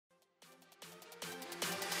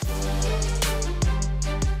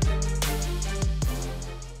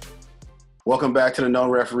Welcome back to the No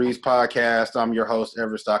Referees podcast. I'm your host,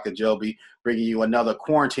 Evarist Joby, bringing you another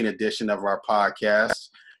quarantine edition of our podcast.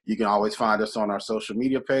 You can always find us on our social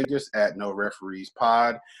media pages at No Referees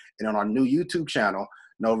Pod and on our new YouTube channel,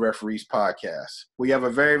 No Referees Podcast. We have a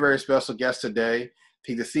very, very special guest today.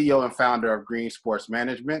 He's the CEO and founder of Green Sports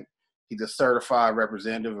Management. He's a certified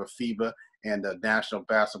representative of FIBA and the National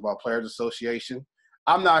Basketball Players Association.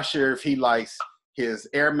 I'm not sure if he likes his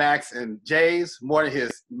Air Max and J's more than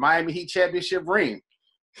his Miami Heat championship ring.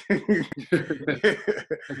 You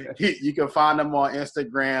can find him on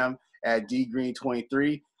Instagram at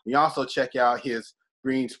dgreen23. You also check out his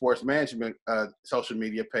Green Sports Management social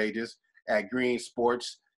media pages at Green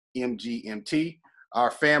Sports MGMT.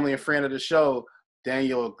 Our family and friend of the show,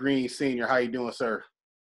 Daniel Green Sr. How you doing, sir?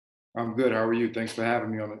 I'm good. How are you? Thanks for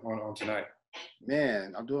having me on tonight.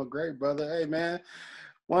 Man, I'm doing great, brother. Hey, man.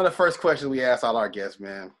 One of the first questions we ask all our guests,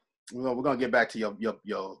 man, we're gonna get back to your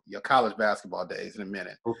college basketball days in a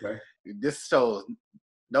minute. Okay. This shows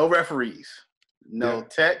no referees, no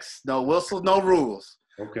texts, no whistles, no rules.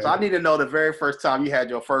 Okay. So I need to know the very first time you had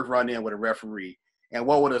your first run in with a referee and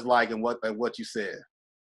what it was like and what you said.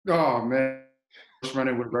 Oh man, first run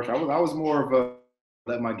in with a referee. I was more of a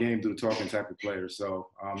let my game do the talking type of player. So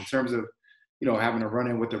in terms of having a run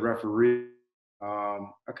in with the referee.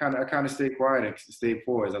 I kind of stayed quiet and stayed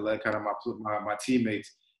poised. I let kind of my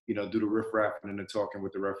teammates, do the riff-raffing and the talking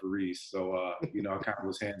with the referees. So, I kind of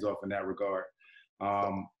was hands off in that regard.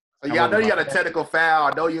 So yeah, I know you got a technical foul.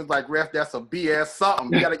 I know you was like, ref, that's a BS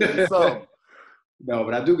something. You got to give me something. No,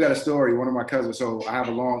 but I do got a story. One of my cousins, so I have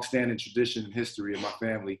a long-standing tradition and history in my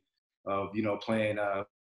family of, playing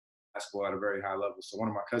basketball at a very high level. So one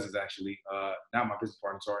of my cousins actually, not my business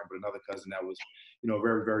partner, sorry, but another cousin that was,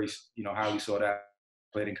 very, very, highly sought out,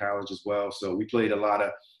 played in college as well. So we played a lot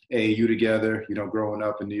of AAU together, growing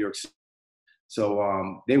up in New York City.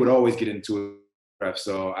 So they would always get into it.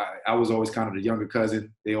 So I was always kind of the younger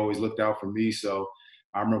cousin. They always looked out for me. So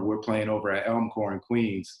I remember we're playing over at Elmcore in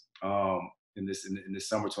Queens in this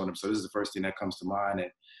summer tournament. So this is the first thing that comes to mind.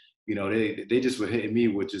 And they just were hitting me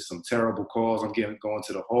with just some terrible calls. I'm going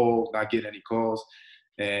to the hole, not getting any calls.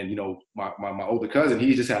 And, my older cousin,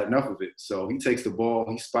 he just had enough of it. So he takes the ball,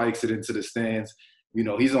 he spikes it into the stands.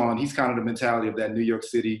 He's kind of the mentality of that New York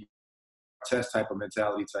City test type of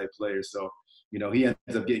mentality type player. So, he ends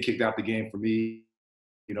up getting kicked out the game for me,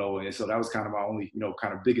 and so that was kind of my only,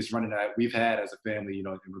 kind of biggest running that we've had as a family, in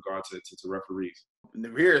regard to referees.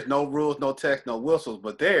 Here is no rules, no text, no whistles,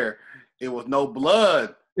 but there it was no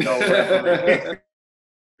blood. No referee.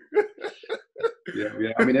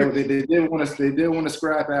 Yeah. I mean, they did want to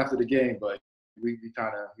scrap after the game, but we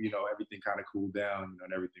kind of, everything kind of cooled down,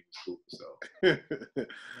 and everything was cool. So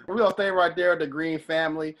we're gonna stay right there. The Green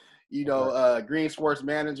family, Green Sports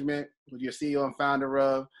Management, which you're CEO and founder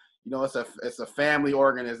of. It's a family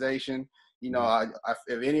organization.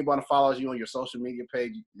 If anyone follows you on your social media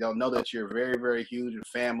page, they'll know that you're very, very huge in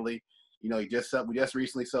family. We just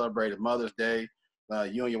recently celebrated Mother's Day.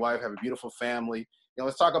 You and your wife have a beautiful family.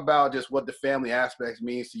 Let's talk about just what the family aspects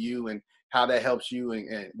means to you and how that helps you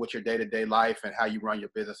and what's your day-to-day life and how you run your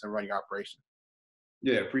business and run your operation.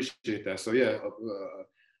 Yeah, appreciate that. So yeah,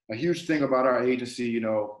 a huge thing about our agency,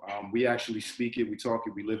 we actually speak it, we talk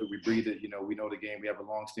it, we live it, we breathe it. We know the game. We have a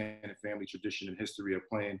long-standing family tradition and history of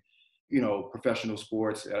playing, professional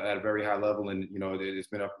sports at a very high level. And, it's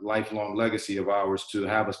been a lifelong legacy of ours to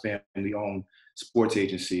have a family-owned sports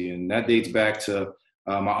agency. And that dates back to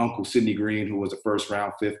my uncle, Sidney Green, who was a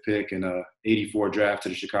first-round 5th pick in a 84 draft to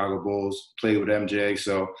the Chicago Bulls, played with MJ.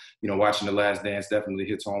 So, watching The Last Dance definitely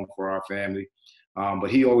hits home for our family. But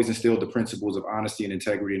he always instilled the principles of honesty and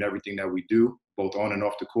integrity in everything that we do, both on and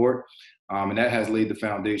off the court. And that has laid the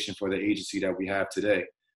foundation for the agency that we have today.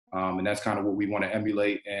 And that's kind of what we want to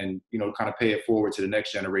emulate and, kind of pay it forward to the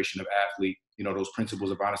next generation of athlete, those principles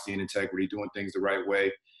of honesty and integrity, doing things the right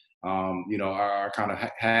way. Our kind of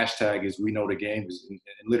hashtag is we know the game, and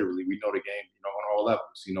literally we know the game, on all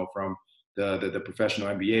levels, from the professional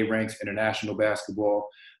NBA ranks, international basketball,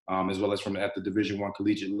 as well as from at the Division I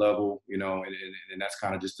collegiate level, and that's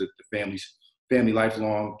kind of just the family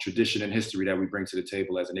lifelong tradition and history that we bring to the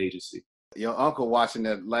table as an agency. Your uncle watching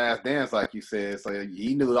The Last Dance, like you said, so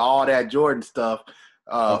he knew all that Jordan stuff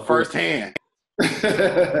firsthand.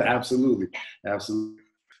 Absolutely.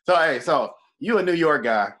 So you a New York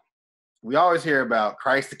guy. We always hear about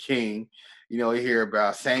Christ the King. We hear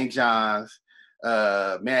about St. John's,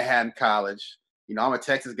 Manhattan College. I'm a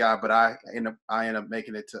Texas guy, but I end up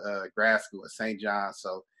making it to grad school at St. John's.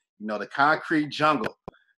 So, the concrete jungle,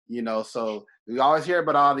 so we always hear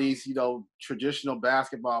about all these, traditional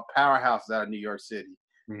basketball powerhouses out of New York City.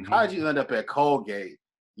 Mm-hmm. How did you end up at Colgate,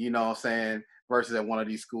 you know what I'm saying, versus at one of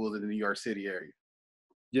these schools in the New York City area?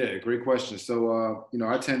 Yeah, great question. So,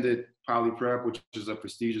 I attended Poly Prep, which is a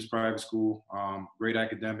prestigious private school, great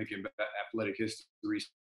academic and athletic history.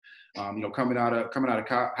 Coming out of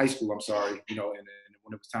high school, I'm sorry, and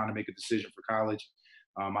when it was time to make a decision for college,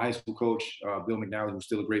 my high school coach, Bill McNally, who's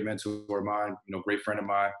still a great mentor of mine, great friend of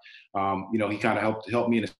mine. He kind of helped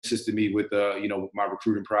me and assisted me with, my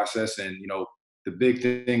recruiting process. And, the big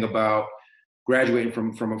thing about graduating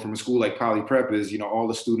from a school like Poly Prep is, all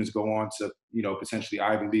the students go on to, potentially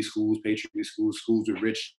Ivy League schools, Patriot League schools with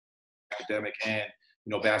rich academic and,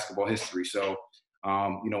 basketball history. So,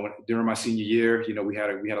 during my senior year, we had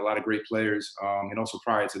a lot of great players, and also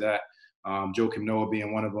prior to that, Joe Kimnoa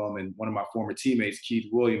being one of them, and one of my former teammates, Keith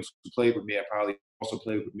Williams, who played with me at Poly, also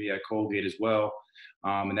played with me at Colgate as well,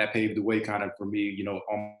 and that paved the way kind of for me,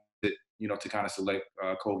 to kind of select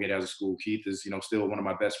Colgate as a school. Keith is, still one of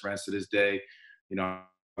my best friends to this day,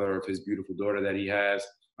 father of his beautiful daughter that he has.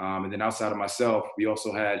 And then outside of myself, we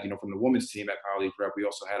also had, from the women's team at Poly Prep, we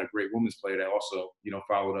also had a great women's player that also,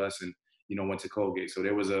 followed us and, went to Colgate. So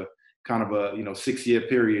there was a kind of a, 6-year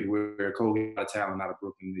period where Colgate got talent out of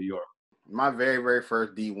Brooklyn, New York. My very, very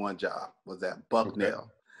first D1 job was at Bucknell. Okay.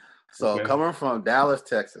 So coming from Dallas,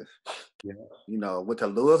 Texas, went to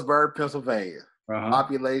Lewisburg, Pennsylvania,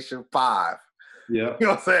 population 5. Yeah. You know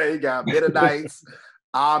what I'm saying? You got Mennonites,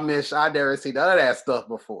 Amish. I never seen none of that stuff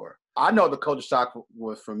before. I know the culture shock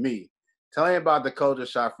was for me. Tell me about the culture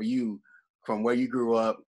shock for you from where you grew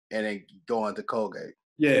up and then going to Colgate.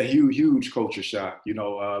 Yeah, huge culture shock. Being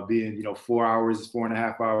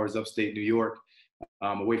 4.5 hours upstate New York,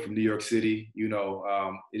 away from New York City.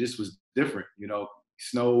 It just was different.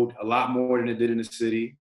 Snowed a lot more than it did in the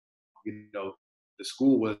city. The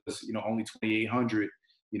school was only 2,800.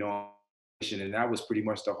 And that was pretty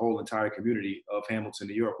much the whole entire community of Hamilton,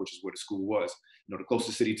 New York, which is where the school was. The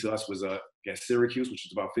closest city to us was Syracuse, which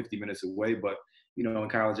is about 50 minutes away. But in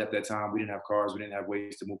college at that time, we didn't have cars, we didn't have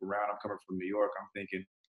ways to move around. I'm coming from New York. I'm thinking,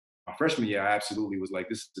 my freshman year, I absolutely was like,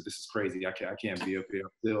 this is crazy. I can't be up here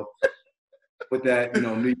still. With that,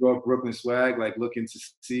 New York, Brooklyn swag, like looking to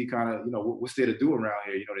see kind of, what's there to do around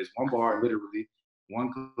here. There's one bar, literally,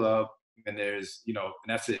 one club, and there's, and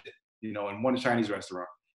that's it, and one Chinese restaurant.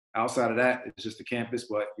 Outside of that, it's just a campus.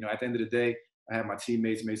 But, at the end of the day, I had my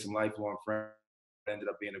teammates, made some lifelong friends. It ended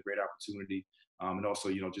up being a great opportunity. And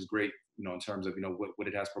also, just great, in terms of, what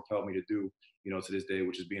it has propelled me to do, to this day,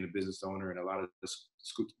 which is being a business owner, and a lot of the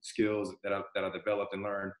skills that I developed and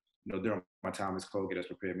learned, during my time as Colgate has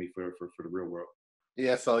prepared me for the real world.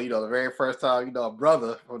 Yeah, so, the very first time, a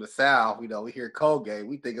brother from the South, we hear Colgate,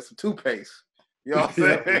 we think it's some toothpaste. You know what I'm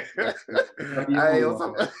saying?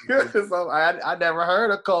 I never heard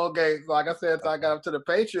of Colgate. Like I said, until I got up to the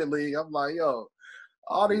Patriot League, I'm like,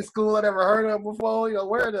 all these schools I never heard of before,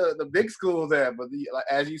 where are the big schools at? But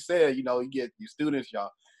as you said, you get your students,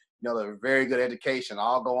 they're very good education,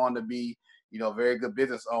 all go on to be, very good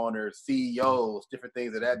business owners, CEOs, different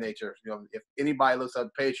things of that nature. If anybody looks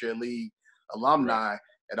at Patriot League alumni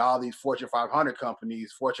at all these Fortune 500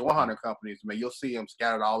 companies, Fortune 100 companies, you'll see them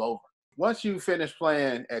scattered all over. Once you finish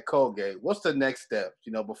playing at Colgate, what's the next step,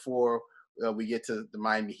 before we get to the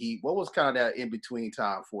Miami Heat? What was kind of that in-between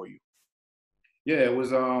time for you? Yeah, it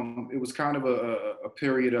was kind of a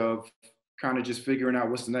period of kind of just figuring out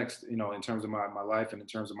what's the next, in terms of my life and in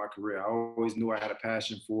terms of my career. I always knew I had a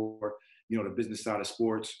passion for, the business side of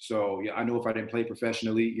sports. So yeah, I knew if I didn't play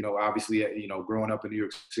professionally, obviously, growing up in New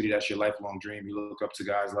York City, that's your lifelong dream. You look up to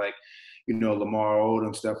guys like, Lamar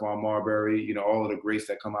Odom, Stephon Marbury, all of the greats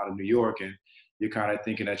that come out of New York, and you're kind of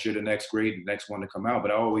thinking that you're the next great, the next one to come out.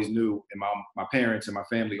 But I always knew, and my parents and my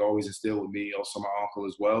family always instilled with me, also my uncle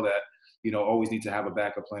as well, that, always need to have a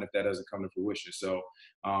backup plan if that doesn't come to fruition. So,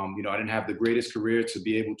 I didn't have the greatest career to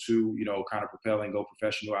be able to, kind of propel and go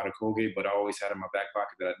professional out of Colgate, but I always had in my back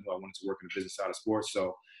pocket that I knew I wanted to work in the business side of sports.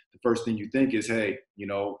 So the first thing you think is, hey,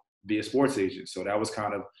 be a sports agent. So that was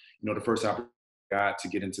kind of, the first opportunity I got to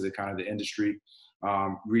get into the kind of the industry.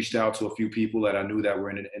 Reached out to a few people that I knew that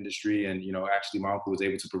were in the industry. And, actually my uncle was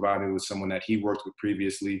able to provide me with someone that he worked with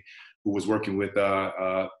previously, who was working with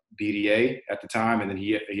BDA at the time. And then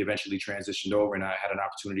he eventually transitioned over, and I had an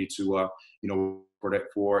opportunity to,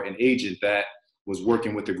 for an agent that was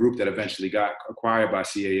working with the group that eventually got acquired by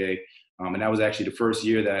CAA. And that was actually the first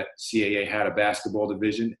year that CAA had a basketball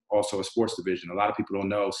division, also a sports division. A lot of people don't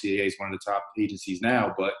know CAA is one of the top agencies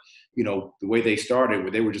now, but, the way they started,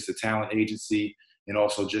 where they were just a talent agency and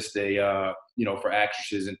also just a, for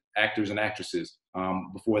actors and actresses.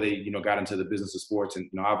 before they, got into the business of sports. And,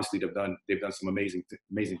 obviously they've done some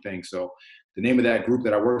amazing things. So the name of that group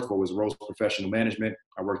that I worked for was Rose Professional Management.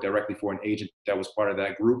 I worked directly for an agent that was part of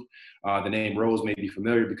that group. The name Rose may be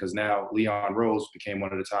familiar because now Leon Rose became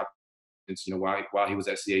one of the top, while he was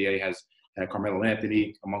at CAA, had Carmelo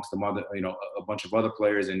Anthony amongst the other, a bunch of other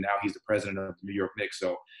players, and now he's the president of the New York Knicks.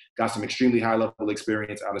 So got some extremely high level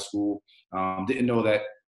experience out of school. Didn't know that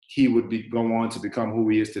he would go on to become who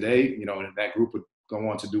he is today, and that group would go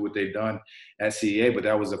on to do what they've done at CAA, but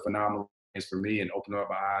that was a phenomenal experience for me and opened up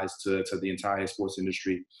my eyes to the entire sports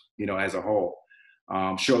industry, as a whole.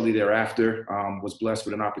 Shortly thereafter, was blessed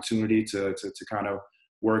with an opportunity to kind of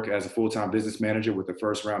work as a full-time business manager with the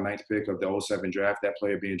first round 9th pick of the 2007 draft, that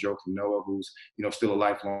player being Joe Noah, who's, still a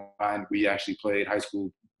lifelong friend. We actually played high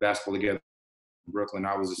school basketball together in Brooklyn.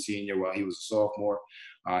 I was a senior while he was a sophomore.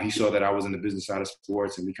 He saw that I was in the business side of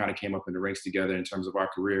sports, and we kind of came up in the ranks together in terms of our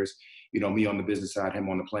careers, me on the business side, him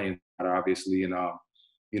on the playing side, obviously. And,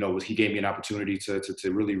 he gave me an opportunity to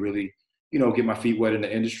really, really, get my feet wet in the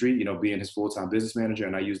industry, being his full-time business manager.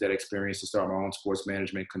 And I used that experience to start my own sports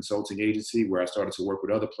management consulting agency, where I started to work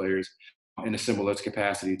with other players in a similar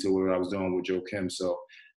capacity to what I was doing with Joe Kim. So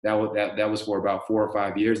that was for about 4 or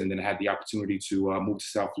 5 years. And then I had the opportunity to move to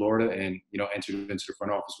South Florida and, enter into the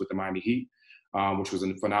front office with the Miami Heat, which was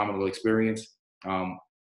a phenomenal experience.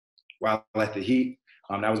 While at the Heat,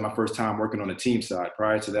 that was my first time working on the team side.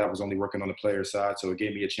 Prior to that, I was only working on the player side. So it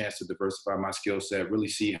gave me a chance to diversify my skill set, really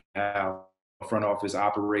see how the front office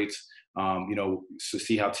operates, to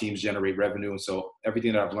see how teams generate revenue. And so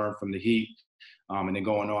everything that I've learned from the Heat, and then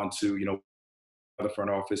going on to, the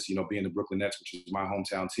front office, being the Brooklyn Nets, which is my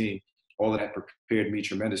hometown team, all of that prepared me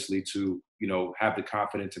tremendously to, have the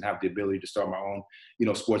confidence and have the ability to start my own,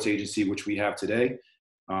 sports agency, which we have today.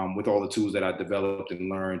 With all the tools that I developed and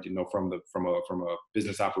learned, from a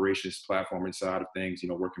business operations platform inside of things,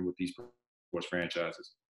 working with these sports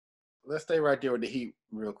franchises. Let's stay right there with the Heat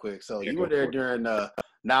real quick. So you were there during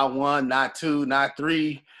not 1, not 2, not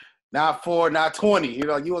 3, not 4, not 20. You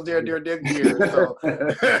was there during them years. So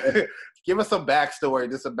give us some backstory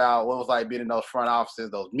just about what it was like being in those front offices,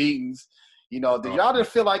 those meetings. Did y'all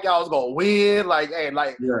just feel like y'all was gonna win? Like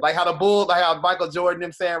how the Bulls, like how Michael Jordan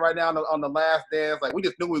them saying right now on the Last Dance, like we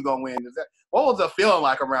just knew we were gonna win. What was the feeling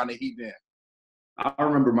like around the Heat then? I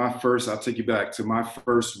remember I'll take you back to my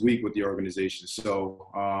first week with the organization. So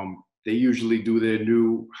they usually do their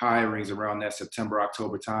new hirings around that September,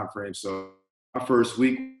 October timeframe. So my first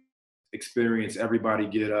week experience, everybody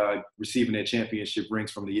receiving their championship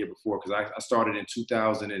rings from the year before, because I started in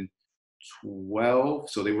 2012,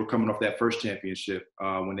 so they were coming off that first championship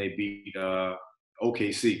when they beat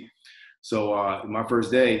OKC. So my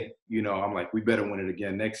first day, I'm like, we better win it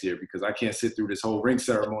again next year, because I can't sit through this whole ring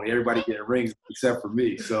ceremony, everybody getting rings except for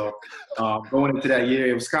me. So going into that year,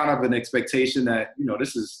 it was kind of an expectation that,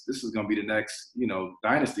 this is going to be the next,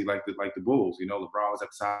 dynasty like the Bulls. LeBron was at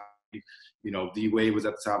the time, D Wade was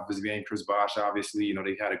at the top of his game, Chris Bosh, obviously,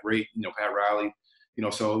 they had a great, Pat Riley.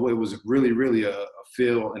 So it was really, really a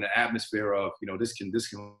feel and an atmosphere of, this can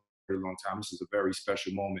for a long time. This is a very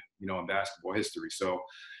special moment, in basketball history. So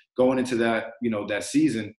going into that, that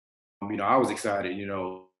season, I was excited,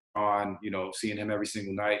 on, seeing him every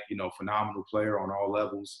single night, phenomenal player on all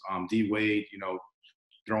levels. D Wade,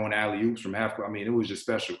 throwing alley-oops from half court. I mean, it was just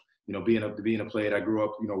special, being a player that grew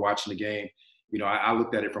up, watching the game. I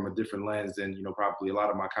looked at it from a different lens than, probably a lot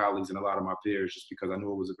of my colleagues and a lot of my peers, just because I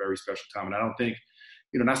knew it was a very special time. And I don't think,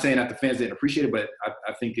 not saying that the fans didn't appreciate it, but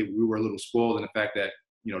I think we were a little spoiled in the fact that,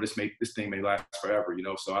 this thing may last forever,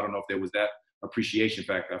 so I don't know if there was that appreciation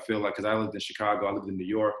factor. I feel like, because I lived in Chicago, I lived in New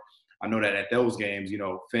York, I know that at those games,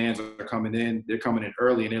 fans are coming in, they're coming in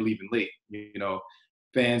early and they're leaving late.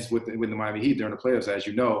 Fans with the Miami Heat during the playoffs, as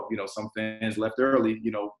some fans left early,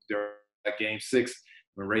 during that game 6,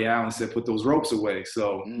 when Ray Allen said, put those ropes away.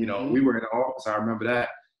 So, we were in the office. I remember that.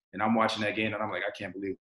 And I'm watching that game and I'm like, I can't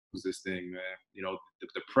believe it was this thing, man. The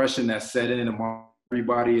depression that set in among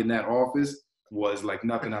everybody in that office was like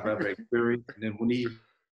nothing I've ever experienced. And then when he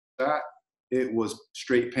shot, it was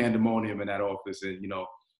straight pandemonium in that office. And,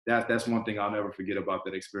 that's one thing I'll never forget about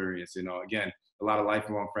that experience. Again, a lot of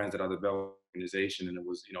lifelong friends that I developed in the organization, and it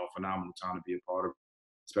was, a phenomenal time to be a part of,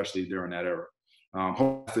 especially during that era.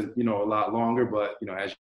 Hope a lot longer, but,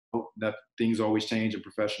 as you know, that things always change in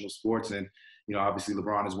professional sports. And, obviously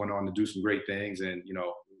LeBron has went on to do some great things and,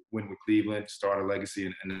 win with Cleveland, start a legacy,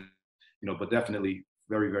 and but definitely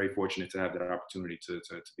very, very fortunate to have that opportunity to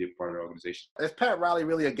be a part of the organization. Is Pat Riley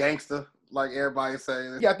really a gangster, like everybody's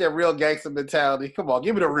saying? He got that real gangster mentality. Come on,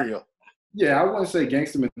 give me the real. Yeah, I wouldn't say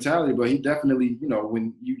gangster mentality, but he definitely, you know,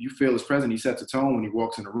 when you feel his presence, he sets a tone when he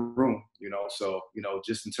walks in the room, you know. So, you know,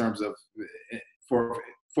 just in terms of for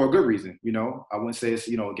for a good reason, you know. I wouldn't say it's,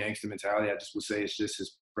 you know, a gangster mentality. I just would say it's just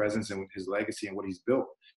his presence and his legacy and what he's built.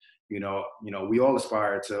 We all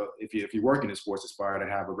aspire to, if you work in sports, aspire to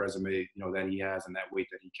have a resume, you know, that he has and that weight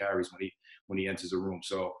that he carries when he enters a room.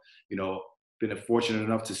 So, you know, been fortunate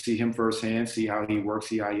enough to see him firsthand, see how he works,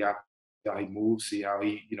 see how he moves, see how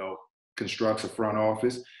he, you know, constructs a front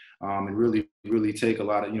office, and really take a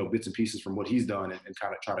lot of, you know, bits and pieces from what he's done and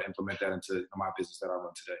kind of try to implement that into my business that I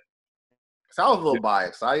run today. So I was a little Yeah.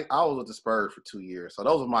 biased. I was with the Spurs for 2 years, so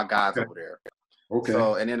those were my guys Okay. over there. Okay.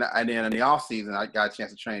 So and then in the off season, I got a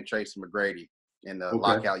chance to train Tracy McGrady in the Okay.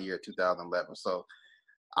 lockout year 2011. So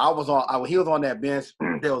he was on that bench.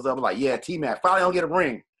 They was up like, yeah, T-Mac finally don't get a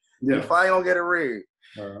ring. He Yeah. finally don't get a ring.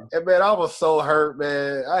 And man, I was so hurt,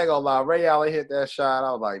 man. I ain't gonna lie. Ray Allen hit that shot.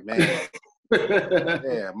 I was like, man,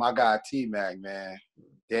 yeah, my guy T-Mac, man.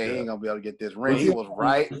 Yeah, he ain't gonna be able to get this ring. He was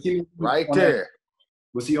right there.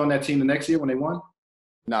 Was he on that team the next year when they won?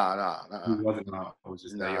 Nah. He wasn't. No, it was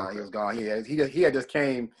just that. Nah, he was gone. He had just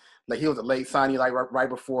came, like he was a late signee, like right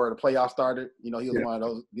before the playoffs started. You know, he was one of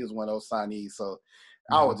those. He was one of those signees. So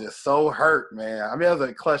I was just so hurt, man. I mean, it was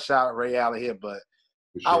a clutch shot Ray Allen hit, but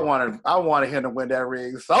sure. I wanted him to win that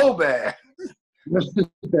ring so bad.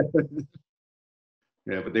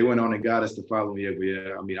 Yeah, but they went on and got us the following year. But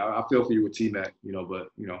yeah, I mean, I feel for you with T-Mac, you know, but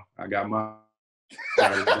you know, I got mine.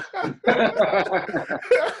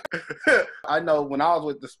 I know when I was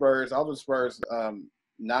with the Spurs,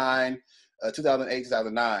 2008,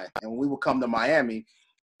 2009. And when we would come to Miami,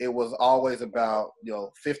 it was always about,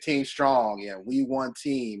 15 strong and we one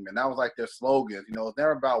team. And that was like their slogan. You know, it's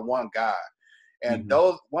never about one guy. And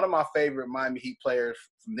one of my favorite Miami Heat players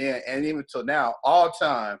from then and even till now, all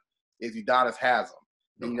time, is Udonis Haslem.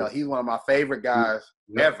 And, he's one of my favorite guys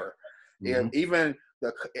ever. Even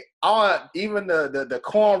the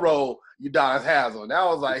cornrow Udonis Haslem. That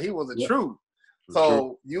was like, he was a truth.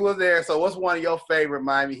 So you were there. So what's one of your favorite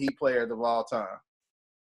Miami Heat players of all time?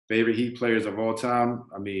 Favorite Heat players of all time?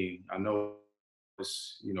 I mean, I know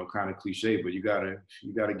it's, kind of cliche, but you gotta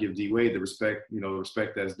give D Wade the respect,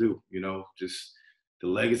 respect that's due. Just the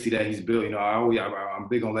legacy that he's built. I'm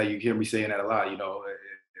big on you hear me saying that a lot. If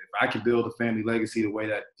I can build a family legacy the way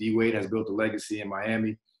that D Wade has built a legacy in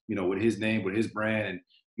Miami, with his name, with his brand, and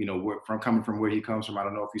coming from where he comes from. I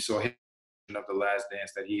don't know if you saw him of the Last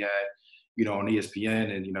Dance that he had, on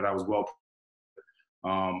ESPN, and that was well.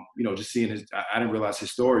 Just seeing I didn't realize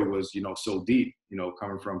his story was, so deep,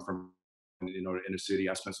 coming from the inner city.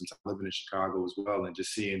 I spent some time living in Chicago as well, and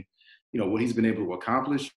just seeing, what he's been able to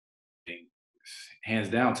accomplish. Hands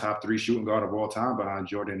down, top 3 shooting guard of all time behind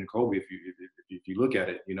Jordan and Kobe. If you look at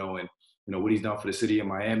it, and what he's done for the city of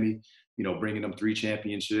Miami, bringing them 3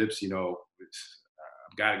 championships,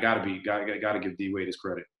 gotta give D Wade his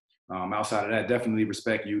credit. Outside of that, definitely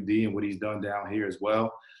respect UD and what he's done down here as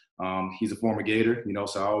well. He's a former Gator,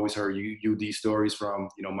 so I always heard UD stories from,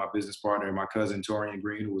 my business partner and my cousin, Torian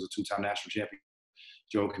Green, who was a 2-time national champion,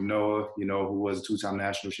 Joe Kimnoa, who was a 2-time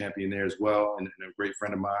national champion there as well, and a great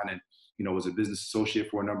friend of mine, and, was a business associate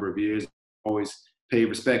for a number of years. Always paid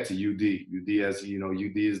respect to UD. UD as,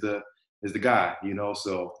 UD is the guy,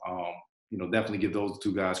 so, definitely give those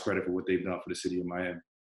 2 guys credit for what they've done for the city of Miami.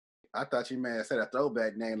 I thought you may have said a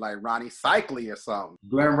throwback name like Ronnie Cycli or something.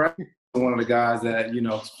 Glenn Wright, one of the guys that,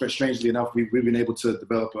 strangely enough, we've been able to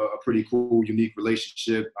develop a pretty cool, unique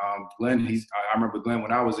relationship. Glenn, I remember Glenn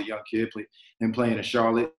when I was a young kid, playing in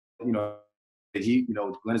Charlotte. Glenn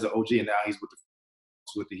is an OG, and now he's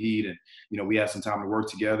with the Heat, and we had some time to work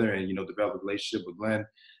together and develop a relationship with Glenn.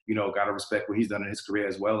 Gotta respect what he's done in his career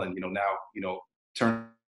as well, and now turn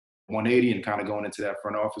 180 and kind of going into that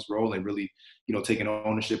front office role and really taking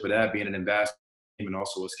ownership of that, being an ambassador and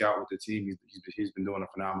also a scout with the team. He's been doing a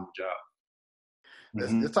phenomenal job.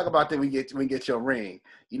 Let's talk about that when we get your ring.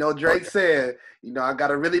 Drake said, I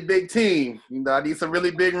got a really big team. I need some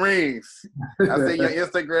really big rings. I seen your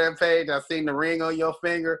Instagram page. I seen the ring on your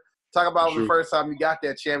finger. Talk about the first time you got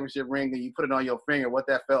that championship ring and you put it on your finger, what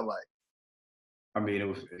that felt like. I mean, it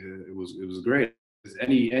was great.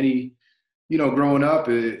 Any growing up,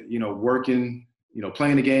 working,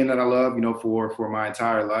 playing the game that I love, for my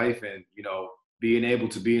entire life, and being able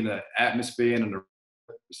to be in the atmosphere and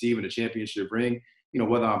receiving a championship ring,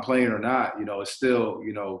 whether I'm playing or not, it's still,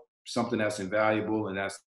 something that's invaluable, and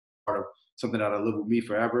that's part of something that'll live with me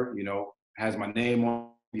forever. Has my name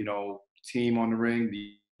on, team on the ring,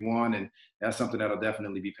 the one, and that's something that'll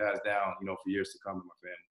definitely be passed down, for years to come to my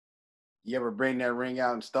family. You ever bring that ring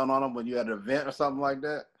out and stun on them when you had an event or something like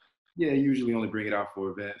that? Yeah, usually only bring it out for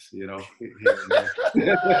events, you know, here and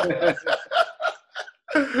there.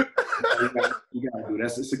 You gotta do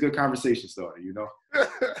that. It's a good conversation starter, you know. I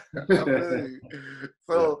feel you.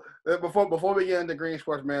 So before we get into Green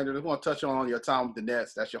Sports Manager, I just want to touch on your time with the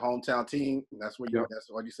Nets. That's your hometown team. That's where Yep. that's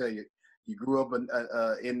what you say. You grew up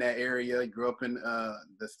in that area. You grew up in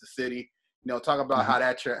the city. You know, talk about how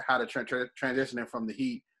that transitioning from the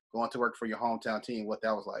Heat going to work for your hometown team. What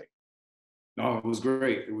that was like. No, it was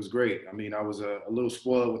great. It was great. I mean, I was a little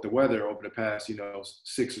spoiled with the weather over the past,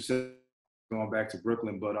 6 or 7 going back to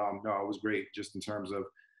Brooklyn, but no, it was great just in terms of,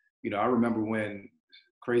 I remember when,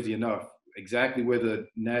 crazy enough, exactly where the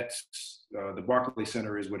Nets, the Barclays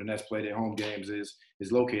Center is, where the Nets play their home games is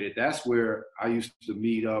located. That's where I used to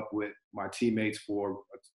meet up with my teammates for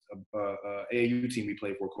a AAU team we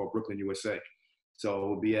played for called Brooklyn, USA. So it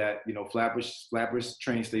would be at, Flatbush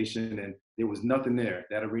train station, and there was nothing there.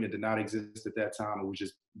 That arena did not exist at that time. It was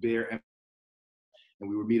just bare, and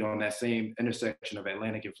we would meet on that same intersection of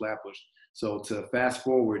Atlantic and Flatbush. So to fast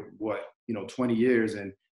forward, 20 years,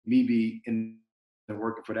 and me be in and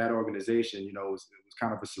working for that organization, it was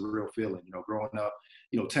kind of a surreal feeling, growing up,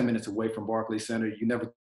 10 minutes away from Barclays Center. You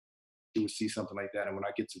never would see something like that. And when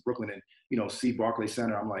I get to Brooklyn and, see Barclays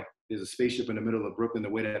Center, I'm like, there's a spaceship in the middle of Brooklyn, the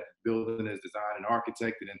way that the building is designed and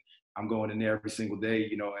architected. And I'm going in there every single day,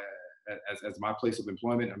 as my place of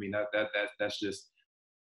employment. I mean, that's just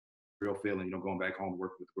a real feeling, going back home to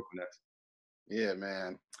work with the Brooklyn Nets. Yeah,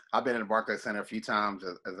 man. I've been in the Barclays Center a few times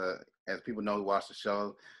as people know who watch the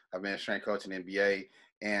show. I've been a strength coach in NBA.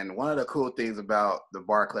 And one of the cool things about the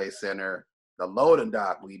Barclays Center, the loading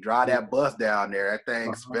dock, when you drive that bus down there, that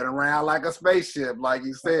thing spin around like a spaceship, like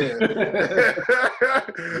you said.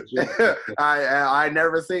 I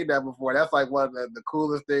never seen that before. That's like one of the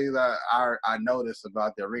coolest things I noticed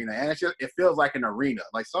about the arena. And it feels like an arena.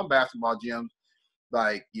 Like some basketball gyms,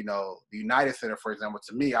 like, the United Center, for example,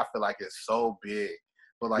 to me, I feel like it's so big.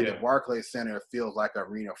 But like the Barclays Center feels like an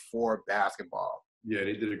arena for basketball. Yeah,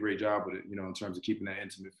 they did a great job with it, in terms of keeping that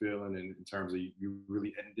intimate feeling, and in terms of you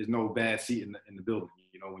really, and there's no bad seat in the building,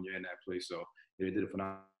 when you're in that place. So they did a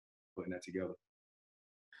phenomenal putting that together.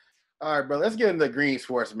 All right, bro, let's get into Green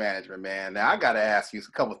Sports Management, man. Now I got to ask you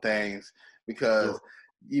a couple things because,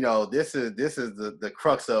 this is the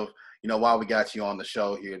crux of, why we got you on the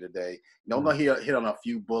show here today. I'm going to hit on a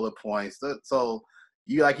few bullet points. So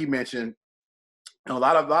you, like you mentioned, a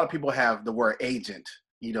lot of people have the word agent.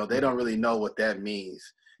 They don't really know what that means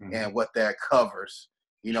and what that covers.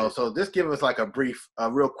 So just give us like a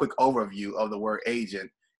real quick overview of the word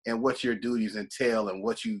agent and what your duties entail and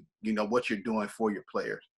what what you're doing for your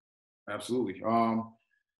players. Absolutely.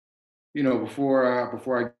 Before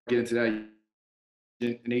I get into that,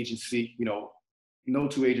 an agency, no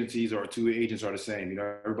two agencies or two agents are the same.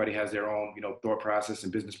 Everybody has their own, thought process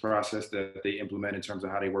and business process that they implement in terms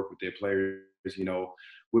of how they work with their players.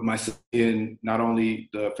 With myself being not only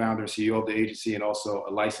the founder and CEO of the agency and also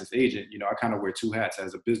a licensed agent, I kind of wear two hats,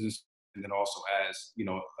 as a business and then also as,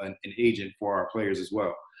 an agent for our players as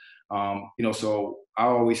well. So I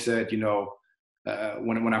always said,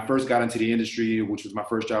 when I first got into the industry, which was my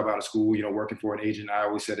first job out of school, working for an agent, I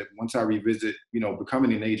always said that once I revisit,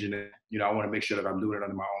 becoming an agent, I want to make sure that I'm doing it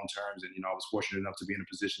under my own terms. And, I was fortunate enough to be in a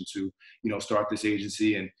position to, start this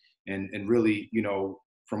agency and really,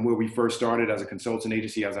 from where we first started as a consulting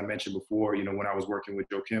agency, as I mentioned before, when I was working with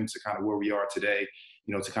Joe Kim, to kind of where we are today,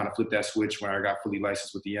 to kind of flip that switch when I got fully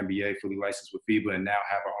licensed with the NBA, fully licensed with FIBA, and now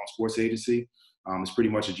have our own sports agency. It's pretty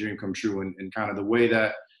much a dream come true. And kind of the way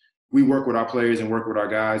that we work with our players and work with our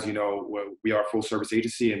guys, we are a full service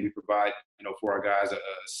agency, and we provide, for our guys,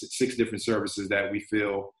 6 different services that we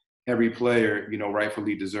feel every player,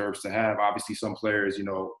 rightfully deserves to have. Obviously, some players,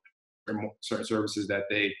 certain services that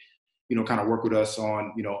they, kind of work with us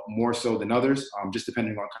on, more so than others, just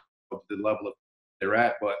depending on kind of the level of they're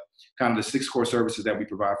at. But kind of the 6 core services that we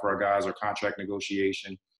provide for our guys are contract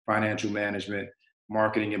negotiation, financial management,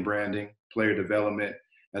 marketing and branding, player development,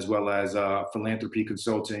 as well as philanthropy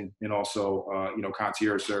consulting, and also,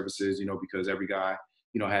 concierge services, because every guy,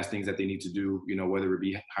 has things that they need to do, whether it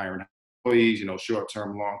be hiring employees,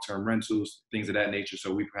 short-term, long-term rentals, things of that nature.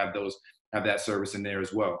 So we have that service in there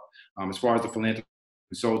as well. As far as the philanthropy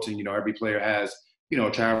consulting, every player has,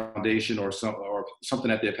 a child foundation or something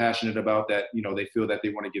that they're passionate about that, they feel that they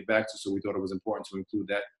want to give back to. So we thought it was important to include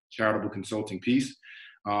that charitable consulting piece.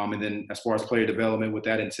 And then as far as player development, what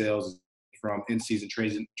that entails from in-season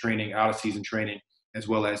training, out-of-season training, as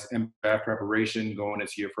well as draft preparation, going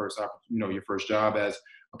into your first job as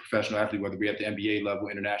a professional athlete, whether it be at the NBA level,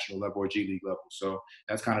 international level, or G League level. So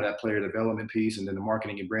that's kind of that player development piece. And then the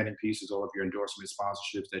marketing and branding piece is all of your endorsement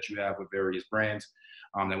sponsorships that you have with various brands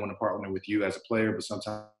that want to partner with you as a player, but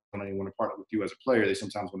sometimes when they want to partner with you as a player, they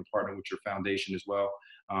sometimes want to partner with your foundation as well,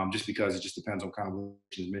 just because it just depends on kind of what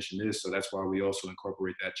your mission is. So that's why we also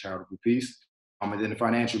incorporate that charitable piece. And then the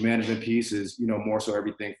financial management piece is, more so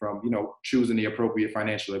everything from, choosing the appropriate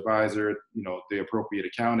financial advisor, the appropriate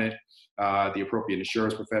accountant, the appropriate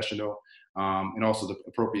insurance professional, and also the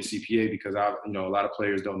appropriate CPA, because a lot of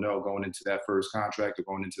players don't know going into that first contract or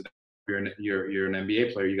going into you're an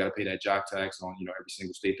NBA player, you got to pay that job tax on, every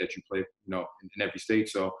single state that you play, in every state.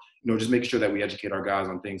 So, just making sure that we educate our guys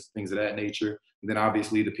on things of that nature. And then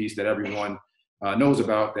obviously the piece that everyone knows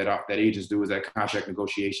about that agents do is that contract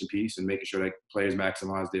negotiation piece, and making sure that players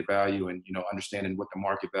maximize their value, and understanding what the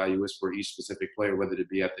market value is for each specific player, whether it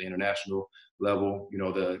be at the international level,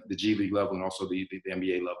 the G League level, and also the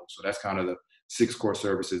NBA level. So that's kind of the 6 core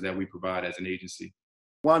services that we provide as an agency.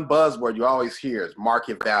 One buzzword you always hear is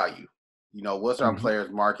market value. What's our Mm-hmm. player's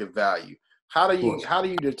market value? How do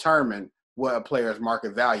you determine what a player's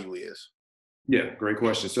market value is? Yeah, great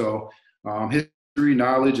question. So history,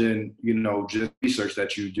 knowledge, and just research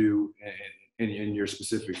that you do in your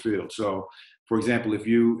specific field. So, for example, if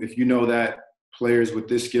you know that players with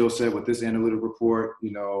this skill set, with this analytic report,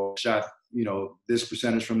 shot this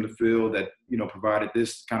percentage from the field, that provided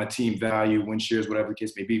this kind of team value, win shares, whatever the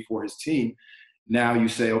case may be for his team. Now you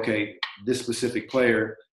say, okay, this specific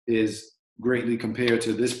player is greatly compared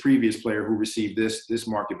to this previous player who received this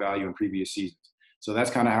market value in previous seasons. So that's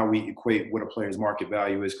kind of how we equate what a player's market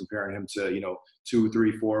value is, comparing him to, 2,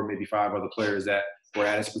 3, 4, maybe 5 other players that were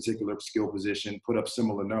at a particular skill position, put up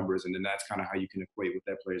similar numbers. And then that's kind of how you can equate what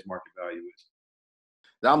that player's market value is.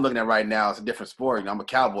 That I'm looking at right now, it's a different sport. I'm a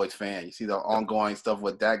Cowboys fan. You see the ongoing stuff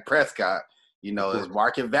with Dak Prescott, his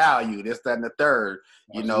market value, this, that, and the third.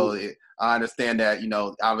 I understand that,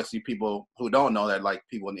 obviously people who don't know that, like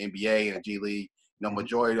people in the NBA and the G League,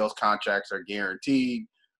 majority of those contracts are guaranteed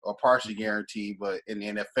or partially guaranteed. But in the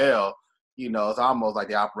NFL, it's almost like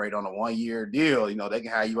they operate on a 1-year deal. They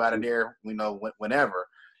can have you out of there, whenever.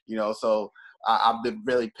 So I've been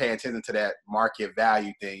really paying attention to that market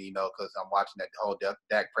value thing, because I'm watching that whole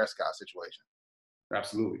Dak Prescott situation.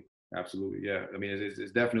 Absolutely. Yeah. I mean,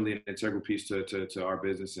 it's definitely an integral piece to our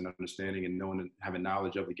business, and understanding and knowing and having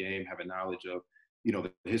knowledge of the game, having knowledge of,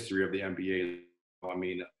 the history of the NBA. I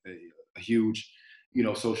mean, a huge,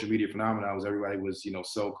 social media phenomenon was everybody was,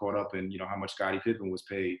 so caught up in, how much Scottie Pippen was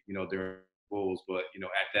paid, during Bulls. But,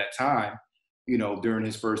 at that time, during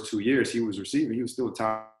his first 2 years, he was still a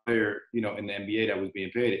top player, in the NBA that was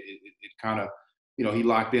being paid. It kind of, he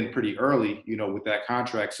locked in pretty early, with that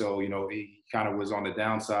contract. So, he kind of was on the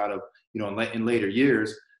downside of, in later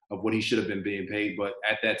years of what he should have been being paid. But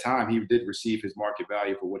at that time, he did receive his market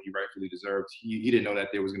value for what he rightfully deserved. He didn't know that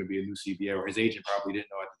there was going to be a new CBA, or his agent probably didn't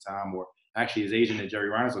know at the time, or actually his agent and Jerry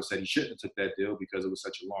Reinsdorf said he shouldn't have took that deal because it was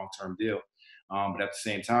such a long-term deal. But at the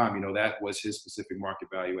same time, that was his specific market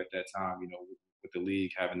value at that time, with the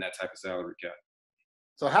league having that type of salary cap.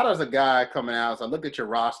 So how does a guy coming out, so I looked at your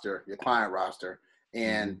roster, your client roster,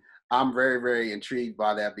 and I'm very, very intrigued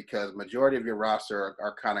by that, because majority of your roster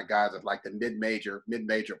are kind of guys that like the mid-major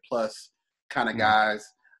plus kind of guys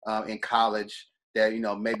in college that,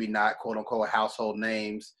 maybe not quote unquote household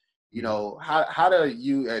names. How do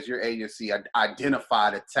you as your agency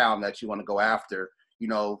identify the talent that you want to go after,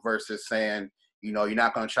 versus saying, you're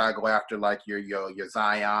not going to try to go after like your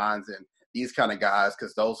Zions and these kind of guys,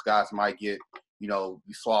 because those guys might get, be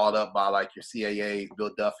swallowed up by like your CAA,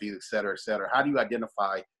 Bill Duffy, et cetera, et cetera. How do you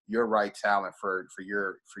identify your right talent for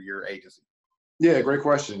your agency? Yeah, great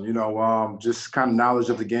question. Just kind of knowledge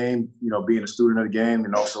of the game, being a student of the game,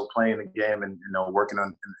 and also playing the game, and, working in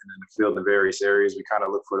the field in various areas. We kind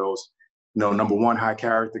of look for those, number one, high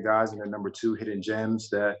character guys, and then number two, hidden gems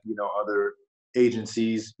that, other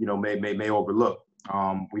agencies, may overlook.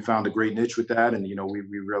 We found a great niche with that. And,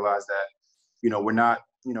 we realized that, we're not,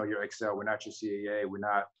 your Excel, we're not your CAA, we're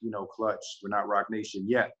not, Clutch, we're not Rock Nation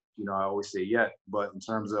yet. I always say yet, but in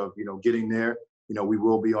terms of, getting there, we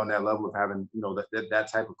will be on that level of having, that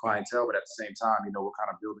type of clientele. But at the same time, we're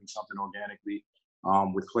kind of building something organically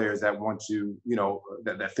with players that want to,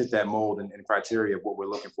 that fit that mold and criteria of what we're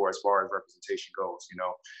looking for as far as representation goes.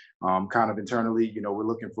 Kind of internally, we're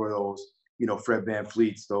looking for those, Fred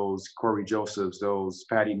VanVleets, those Corey Josephs, those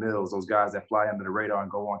Patty Mills, those guys that fly under the radar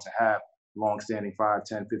and go on to have long-standing 5,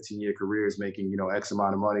 10, 15-year careers making, X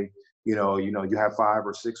amount of money. You have 5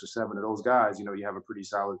 or 6 or 7 of those guys, you have a pretty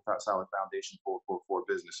solid foundation for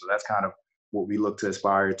business. So that's kind of what we look to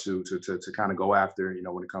aspire to kind of go after,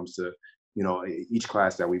 when it comes to, each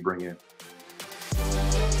class that we bring in.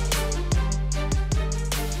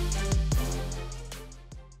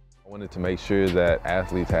 I wanted to make sure that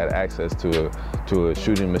athletes had access to a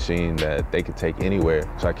shooting machine that they could take anywhere.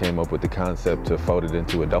 So I came up with the concept to fold it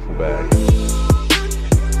into a duffel bag.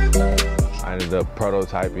 I ended up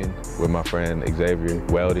prototyping with my friend Xavier,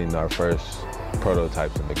 welding our first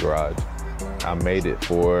prototypes in the garage. I made it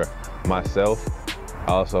for myself.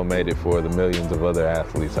 I also made it for the millions of other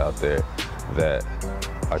athletes out there that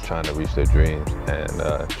are trying to reach their dreams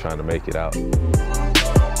and trying to make it out.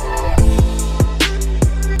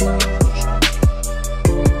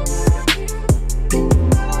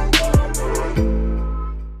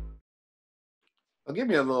 Well, give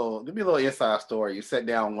me a little inside story. You sat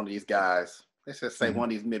down with one of these guys. Let's just say one of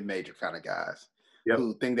these mid-major kind of guys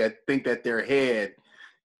who think that their head,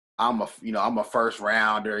 I'm a first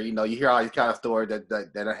rounder. You hear all these kind of stories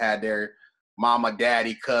that had their mama,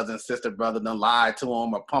 daddy, cousin, sister, brother done lied to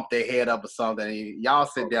them or pumped their head up or something. And y'all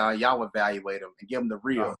sit down, y'all evaluate them and give them the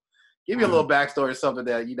real. Give me a little backstory, something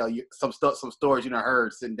that some stories you done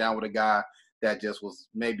heard sitting down with a guy that just was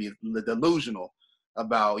maybe delusional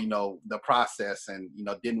about the process and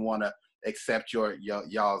didn't want to accept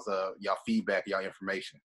y'all's feedback, y'all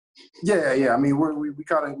information. Yeah. I mean, we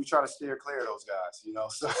try to steer clear of those guys,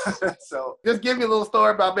 So just give me a little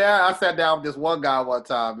story about, man. I sat down with this one guy one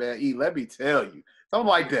time, man. Let me tell you, something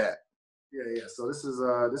like that. Yeah. So this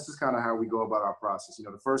is kind of how we go about our process.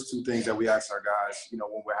 The first two things that we ask our guys,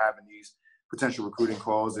 when we're having these potential recruiting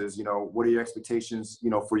calls is, what are your expectations,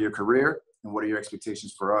 for your career, and what are your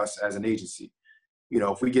expectations for us as an agency?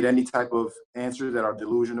 If we get any type of answers that are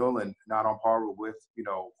delusional and not on par with,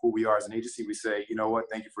 who we are as an agency, we say, you know what,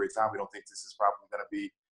 thank you for your time. We don't think this is probably going to be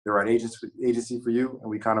the right agency for you, and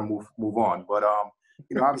we kind of move on. But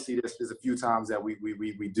obviously there's a few times that we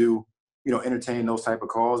do, entertain those type of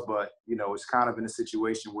calls, but it's kind of in a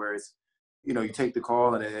situation where it's, you take the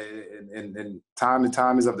call and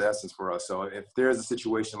time is of the essence for us. So if there's a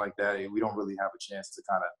situation like that, we don't really have a chance to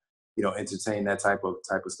kind of entertain that type of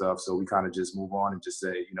stuff. So we kind of just move on and just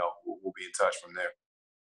say, we'll be in touch from there.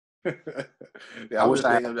 Yeah, I wish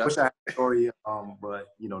I had a story, but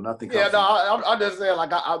nothing. Yeah, no, I'm just saying,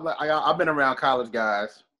 like I've been around college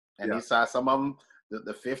guys, and these sides, some of them,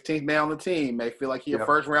 the 15th man on the team may feel like he a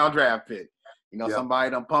first round draft pick. Somebody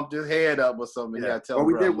done pumped his head up or something. Yeah, tell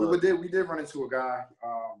we did run into a guy,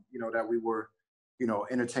 that we were,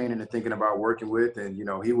 entertaining and thinking about working with. And,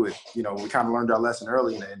 he would, we kind of learned our lesson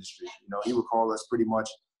early in the industry. He would call us pretty much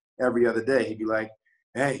every other day. He'd be like,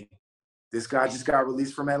 hey, this guy just got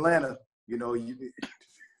released from Atlanta. You're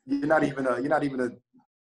not even a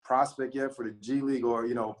prospect yet for the G League or,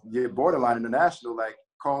 you're borderline international, like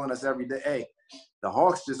calling us every day. Hey, the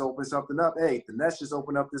Hawks just opened something up. Hey, the Nets just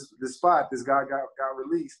opened up this spot. This guy got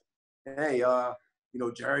released. Hey,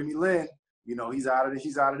 Jeremy Lin, he's out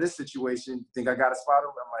of this situation. Think I got a spot over?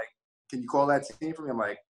 I'm like, can you call that team for me? I'm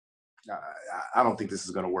like, I don't think this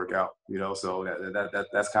is going to work out, so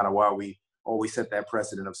that's kind of why we always set that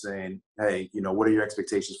precedent of saying, hey, what are your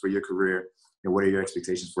expectations for your career and what are your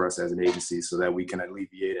expectations for us as an agency, so that we can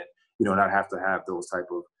alleviate it, not have to have those type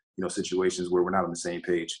of, situations where we're not on the same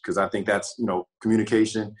page. Because I think that's,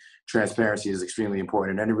 communication, transparency is extremely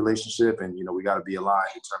important in any relationship. And, we got to be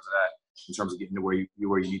aligned in terms of that, in terms of getting to where you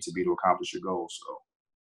need to be to accomplish your goals. So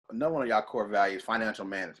another one of y'all core values, financial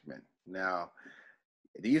management. Now,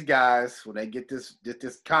 these guys, when they get this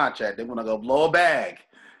contract, they want to go blow a bag.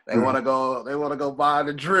 They want to go buy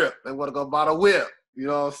the drip. They want to go buy the whip. You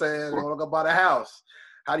know what I'm saying? They want to go buy the house.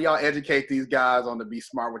 How do y'all educate these guys on to be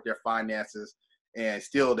smart with their finances, and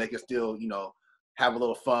they can still, have a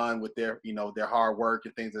little fun with their hard work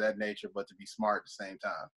and things of that nature, but to be smart at the same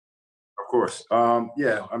time? Of course.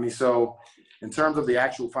 Yeah. I mean, so in terms of the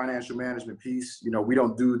actual financial management piece, we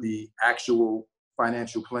don't do the actual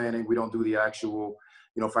financial planning. We don't do the actual,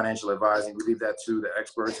 financial advising. We leave that to the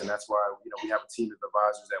experts. And that's why, we have a team of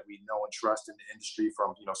advisors that we know and trust in the industry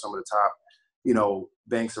from, some of the top,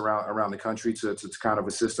 banks around the country to kind of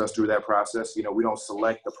assist us through that process. We don't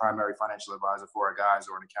select the primary financial advisor for our guys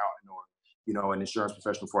or an accountant or, an insurance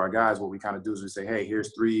professional for our guys. What we kind of do is we say, hey,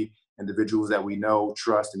 here's 3 individuals that we know,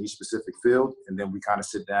 trust in each specific field. And then we kind of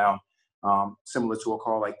sit down, similar to a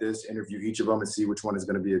call like this, interview each of them and see which one is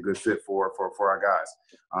going to be a good fit for our guys.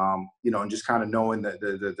 And just kind of knowing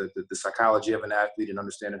the psychology of an athlete and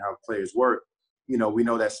understanding how players work. We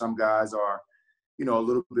know that some guys are, a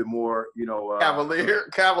little bit more,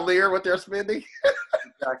 cavalier with their spending.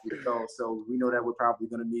 Exactly. So we know that we're probably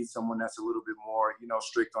going to need someone that's a little bit more,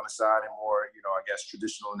 strict on the side and more, I guess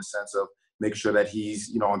traditional in the sense of making sure that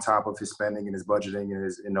he's, on top of his spending and his budgeting and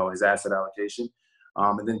his, his asset allocation.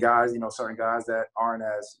 And then guys, certain guys that aren't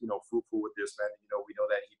as, fruitful with their spending, we know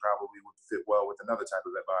that he probably would fit well with another type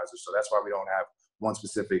of advisor. So that's why we don't have one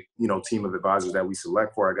specific, team of advisors that we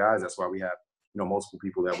select for our guys. That's why we have, multiple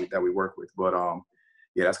people that we work with. But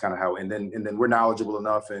yeah, that's kind of how. And then we're knowledgeable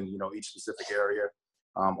enough in, each specific area.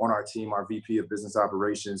 On our team, our VP of Business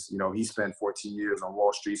Operations, he spent 14 years on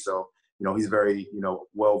Wall Street. So, he's very,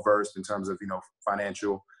 well versed in terms of,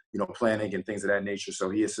 financial, planning and things of that nature. So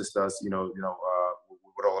he assists us,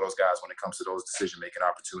 with all of those guys when it comes to those decision-making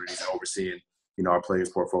opportunities and overseeing, our players'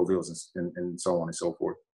 portfolios and so on and so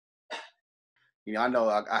forth. I know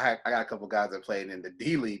I got a couple guys that played in the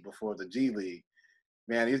D League before the G League.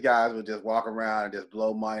 Man, these guys would just walk around and just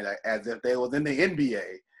blow money as if they was in the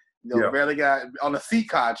NBA. Barely got on a C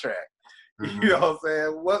contract. Mm-hmm. You know what I'm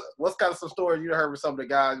saying? What's kind of some stories you heard from some of the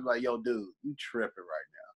guys like, yo, dude, you tripping right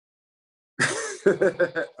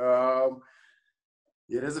now?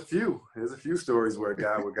 Yeah, there's a few stories where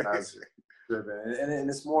guys tripping, and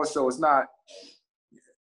it's more so. It's not.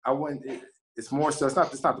 It's more so. It's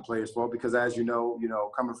not the players' fault because, as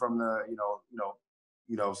coming from the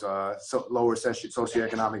lower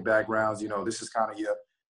socioeconomic backgrounds, this is kind of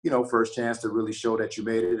your first chance to really show that you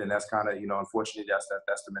made it, and that's kind of unfortunately that's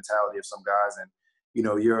the mentality of some guys, and you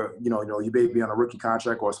may be on a rookie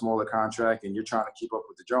contract or a smaller contract, and you're trying to keep up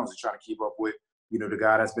with the Joneses. You're trying to keep up with the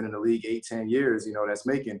guy that's been in the league 8-10 years, that's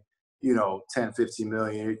making 10-15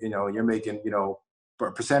 million. You're making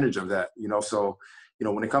a percentage of that. So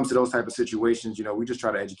when it comes to those type of situations, we just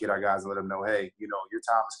try to educate our guys and let them know, hey, your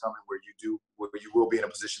time is coming where you will be in a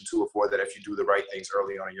position to afford that if you do the right things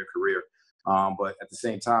early on in your career. But at the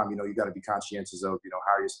same time, you got to be conscientious of,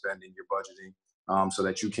 how you're spending, your budgeting, so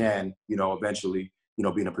that you can, eventually,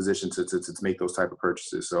 be in a position to make those type of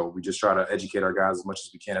purchases. So we just try to educate our guys as much as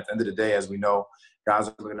we can. At the end of the day, as we know, guys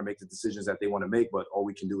are going to make the decisions that they want to make, but all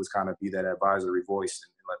we can do is kind of be that advisory voice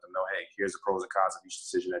and let them know, hey, here's the pros and cons of each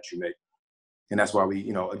decision that you make. And that's why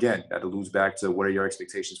we, again, that alludes back to what are your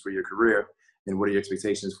expectations for your career and what are your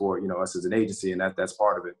expectations for, us as an agency. And that's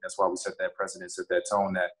part of it. That's why we set that precedent, set that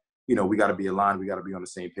tone that, we got to be aligned. We got to be on the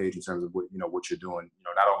same page in terms of what, what you're doing,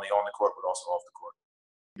 not only on the court, but also off the court.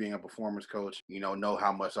 Being a performance coach, know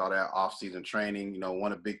how much all that off-season training,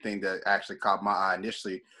 one of the big things that actually caught my eye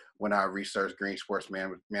initially when I researched Green Sports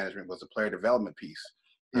Management was the player development piece,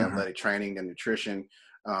 the athletic training and nutrition,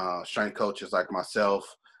 strength coaches like myself,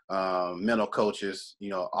 mental coaches,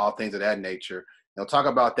 all things of that nature. Talk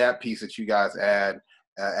about that piece that you guys add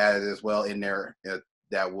as well in there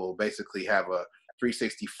that will basically have a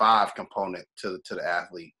 365 component to the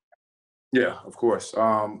athlete. Yeah, of course.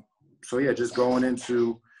 So yeah, just going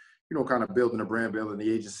into, kind of building a brand, building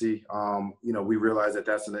the agency, we realize that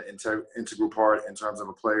that's an integral part in terms of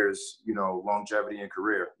a player's, longevity and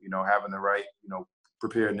career, having the right,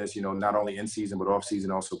 preparedness, not only in season, but off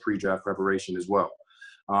season, also pre-draft preparation as well.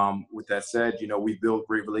 With that said, we've built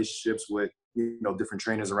great relationships with, different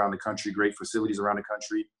trainers around the country, great facilities around the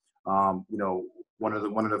country. One of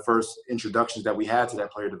the first introductions that we had to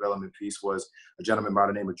that player development piece was a gentleman by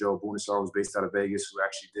the name of Joe Bunisar, who's based out of Vegas, who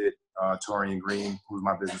actually did Torian Green, who's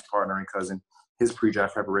my business partner and cousin, his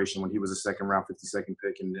pre-draft preparation when he was a second round 52nd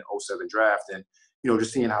pick in the 07 draft. And,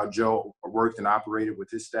 just seeing how Joe worked and operated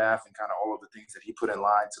with his staff and kind of all of the things that he put in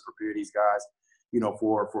line to prepare these guys,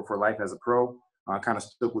 for life as a pro, kind of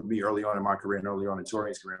stuck with me early on in my career and early on in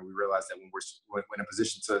Torian's career. And we realized that when we're in a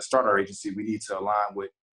position to start our agency, we need to align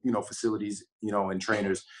with, facilities, and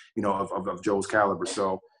trainers, of Joe's caliber.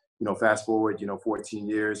 So, fast forward, 14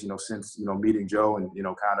 years, since, meeting Joe and,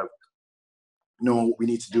 kind of knowing what we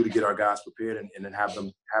need to do to get our guys prepared and then have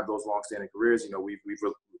them have those long-standing careers. We've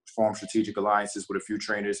formed strategic alliances with a few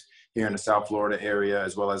trainers here in the South Florida area,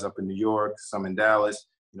 as well as up in New York, some in Dallas,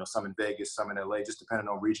 some in Vegas, some in LA, just depending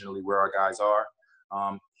on regionally where our guys are.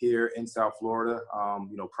 Here in South Florida,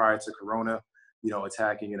 prior to Corona,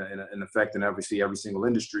 attacking and affecting obviously every single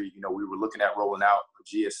industry, we were looking at rolling out a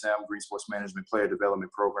GSM, Green Sports Management Player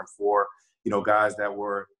Development Program for, guys that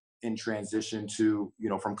were in transition to,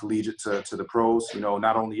 from collegiate to the pros,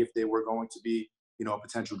 not only if they were going to be, a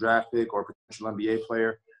potential draft pick or a potential NBA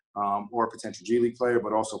player or a potential G League player,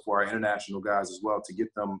 but also for our international guys as well, to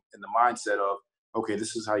get them in the mindset of, okay,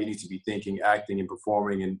 this is how you need to be thinking, acting, and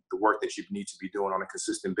performing, and the work that you need to be doing on a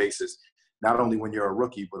consistent basis, not only when you're a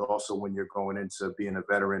rookie, but also when you're going into being a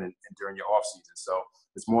veteran and during your offseason. So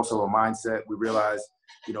it's more so a mindset. We realized,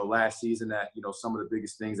 last season that, some of the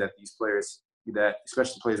biggest things that these players, that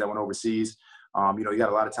especially players that went overseas, you got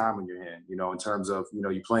a lot of time on your hand, in terms of,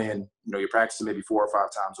 you're playing, you're practicing maybe 4 or 5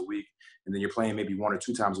 times a week, and then you're playing maybe 1 or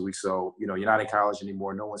 2 times a week. So, you're not in college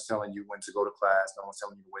anymore. No one's telling you when to go to class. No one's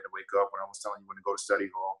telling you when to wake up. No one's telling you when to go to study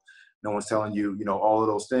hall. No one's telling you, all of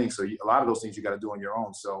those things. So a lot of those things you got to do on your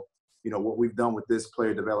own. So, what we've done with this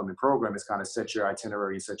player development program is kind of set your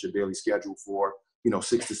itinerary and set your daily schedule for,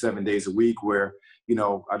 6 to 7 days a week where,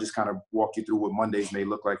 I just kind of walk you through what Mondays may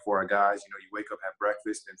look like for our guys. You wake up, have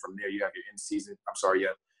breakfast, and from there you have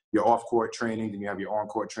your off-court training, then you have your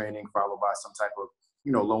on-court training, followed by some type of,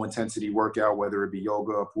 low-intensity workout, whether it be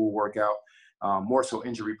yoga, a pool workout, more so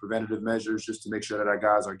injury preventative measures, just to make sure that our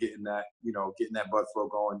guys are getting that, getting that blood flow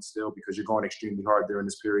going still, because you're going extremely hard during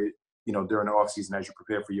this period, during the offseason as you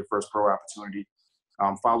prepare for your first pro opportunity,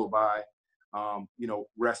 followed by,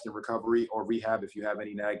 rest and recovery or rehab if you have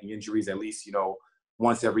any nagging injuries, at least,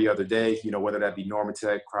 once every other day, whether that be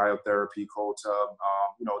Normatec, cryotherapy, cold tub,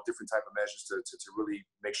 different type of measures to really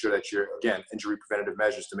make sure that you're, again, injury preventative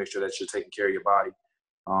measures to make sure that you're taking care of your body.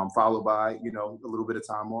 Followed by, a little bit of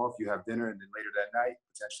time off. You have dinner, and then later that night,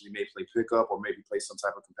 potentially may play pickup or maybe play some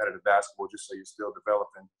type of competitive basketball just so you're still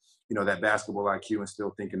developing, that basketball IQ and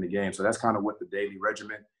still thinking the game. So that's kind of what the daily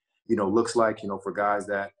regimen, looks like, for guys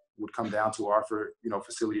that would come down to our,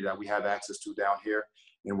 facility that we have access to down here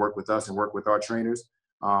and work with us and work with our trainers.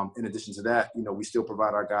 In addition to that, we still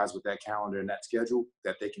provide our guys with that calendar and that schedule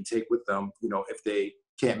that they can take with them, if they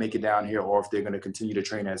can't make it down here or if they're going to continue to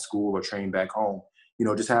train at school or train back home.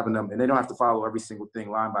 Just having them, and they don't have to follow every single thing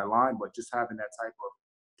line by line, but just having that type of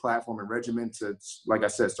platform and regimen to, like I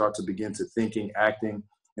said, start to begin to thinking, acting,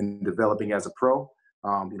 and developing as a pro.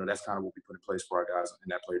 That's kind of what we put in place for our guys in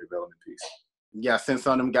that player development piece. Yeah, send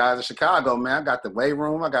some of them guys to Chicago, man. I got the weight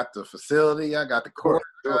room, I got the facility, I got the court,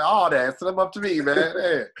 all that. Send them up to me, man.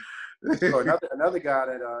 Yeah. So another guy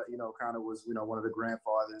that kind of was one of the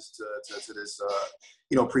grandfathers to this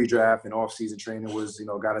pre-draft and off-season training was a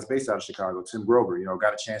guy that's based out of Chicago, Tim Grover.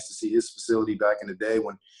 Got a chance to see his facility back in the day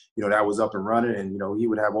when that was up and running, and he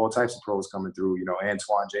would have all types of pros coming through.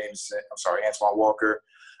 Antoine Walker,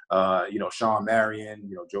 Sean Marion,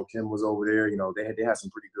 Joe Kim was over there. They had some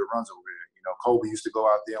pretty good runs over there. Kobe used to go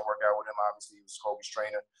out there and work out with him. Obviously, he was Kobe's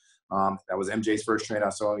trainer. That was MJ's first trainer. I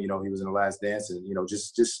saw him, he was in The Last Dance, and,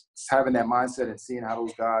 just having that mindset and seeing how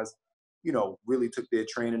those guys, really took their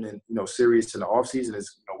training and, serious in the off season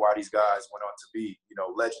is, why these guys went on to be,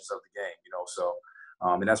 legends of the game, so,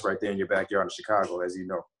 and that's right there in your backyard in Chicago, as you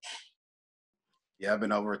know. Yeah, I've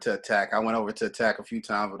been over to Attack. I went over to Attack a few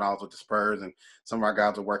times when I was with the Spurs, and some of our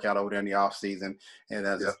guys would work out over there in the off season. And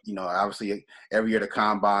that's, obviously every year the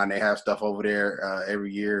Combine, they have stuff over there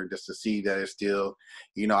every year just to see that it's still,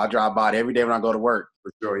 I drive by it every day when I go to work.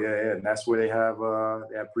 For sure, yeah. And that's where they have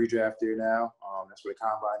pre-draft there now. That's where the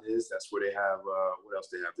Combine is. That's where they have, what else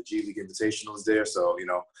they have? The G League Invitational is there. So,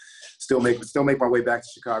 still make my way back to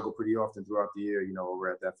Chicago pretty often throughout the year,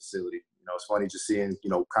 over at that facility. It's funny just seeing,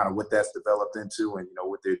 kind of what that's developed into and,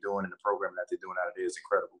 what they're doing and the program that they're doing out of there is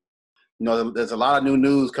incredible. There's a lot of new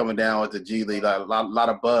news coming down with the G League, a lot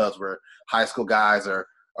of buzz where high school guys are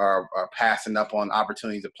passing up on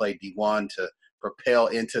opportunities to play D1 to propel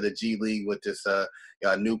into the G League with this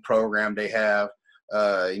new program they have.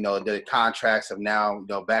 The contracts have now,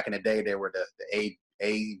 back in the day, they were the A,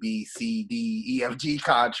 B, C, D, E, F, G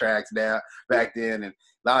contracts now back then. And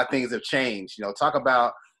a lot of things have changed. Talk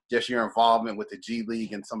about just your involvement with the G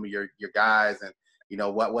League and some of your guys and,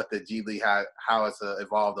 what the G League, how it's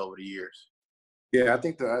evolved over the years. Yeah, I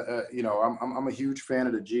think I'm a huge fan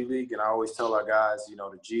of the G League, and I always tell our guys,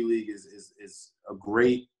 the G League is a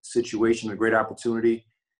great situation, a great opportunity,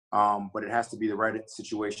 but it has to be the right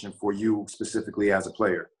situation for you specifically as a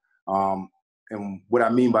player. And what I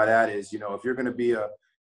mean by that is, if you're going to be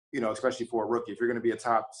especially for a rookie, if you're going to be a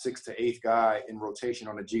top 6 to 8 guy in rotation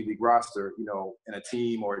on a G League roster, and a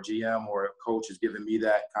team or a GM or a coach is giving me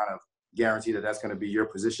that kind of guarantee that that's going to be your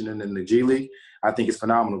position in the G League, I think it's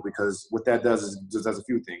phenomenal, because what that does is just does a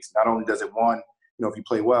few things. Not only does it, one, if you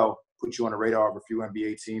play well, put you on the radar of a few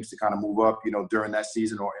NBA teams to kind of move up, during that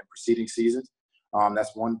season or in preceding seasons.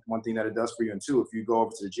 That's one thing that it does for you. And two, if you go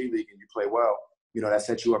over to the G League and you play well, that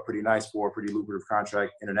sets you up pretty nice for a pretty lucrative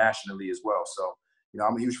contract internationally as well. So,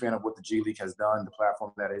 I'm a huge fan of what the G League has done, the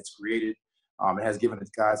platform that it's created. It has given the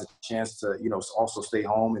guys a chance to, also stay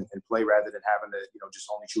home and play rather than having to, just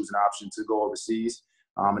only choose an option to go overseas.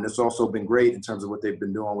 And it's also been great in terms of what they've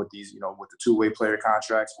been doing with these, with the two-way player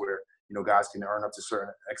contracts where, guys can earn up to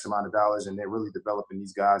certain X amount of dollars, and they're really developing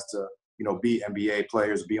these guys to, be NBA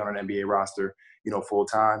players, be on an NBA roster, full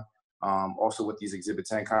time. Also with these Exhibit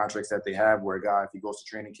 10 contracts that they have, where a guy, if he goes to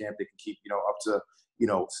training camp, they can keep, up to,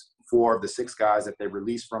 4 of the 6 guys that they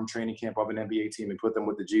release from training camp of an NBA team and put them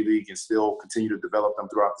with the G League and still continue to develop them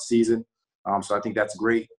throughout the season. So I think that's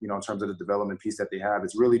great, in terms of the development piece that they have.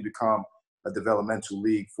 It's really become a developmental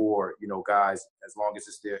league for, guys, as long as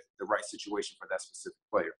it's the right situation for that specific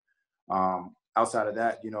player. Outside of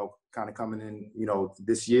that, you know, kind of coming in, you know,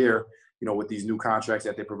 this year, you know, with these new contracts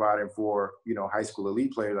that they're providing for, you know, high school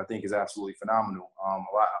elite players, I think is absolutely phenomenal. I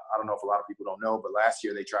don't know if a lot of people don't know, but last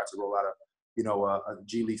year they tried to roll out a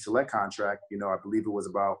G League Select contract. You know, I believe it was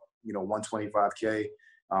about, you know, $125K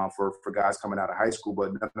for guys coming out of high school,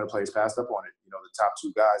 but none of the players passed up on it. You know, the top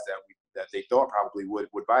two guys that they thought probably would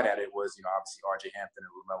bite at it was, you know, obviously RJ Hampton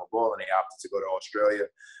and LaMelo Ball, and they opted to go to Australia.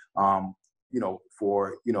 You know,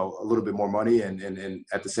 for, you know, a little bit more money. And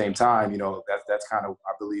at the same time, you know, that's kind of,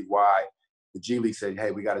 I believe, why the G League said,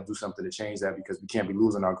 hey, we got to do something to change that, because we can't be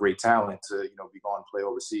losing our great talent to, you know, be going to play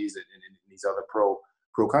overseas and in these other pro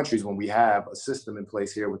countries when we have a system in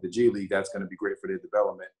place here with the G League that's going to be great for their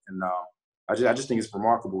development. And I just think it's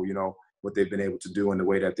remarkable, you know, what they've been able to do and the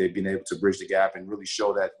way that they've been able to bridge the gap and really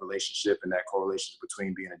show that relationship and that correlation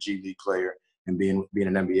between being a G League player and being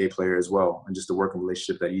an NBA player as well, and just the working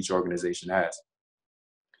relationship that each organization has.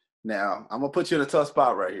 Now, I'm gonna put you in a tough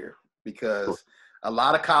spot right here, because a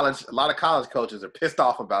lot of college coaches are pissed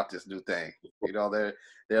off about this new thing. You know, they're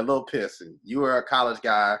a little pissed. And you were a college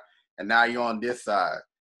guy, and now you're on this side.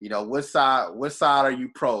 You know, what side are you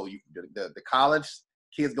pro? The college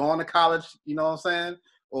kids going to college? You know what I'm saying?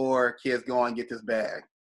 Or kids go and get this bag?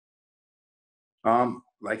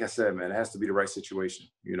 Like I said, man, it has to be the right situation.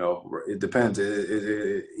 You know, it depends.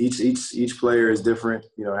 Each player is different.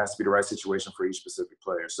 You know, it has to be the right situation for each specific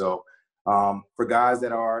player. So, for guys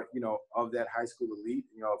that are, you know, of that high school elite,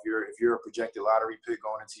 you know, if you're a projected lottery pick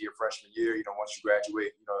going into your freshman year, you know, once you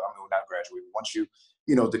graduate, you know, I mean, not graduate, but once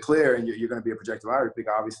you know, declare and you're going to be a projected lottery pick,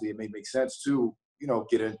 obviously it may make sense to, you know,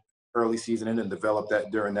 get an early season in and develop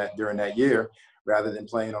that during that year, rather than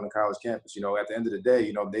playing on the college campus. You know, at the end of the day,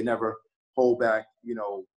 you know, they never hold back, you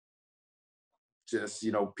know, just,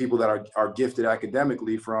 you know, people that are gifted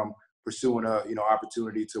academically from pursuing a, you know,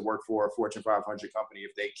 opportunity to work for a Fortune 500 company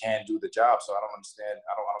if they can do the job. So I don't understand.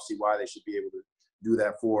 I don't see why they should be able to do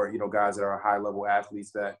that for, you know, guys that are high level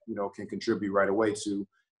athletes that, you know, can contribute right away to,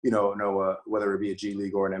 you know, whether it be a G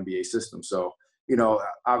League or an NBA system. So, you know,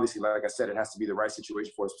 obviously, like I said, it has to be the right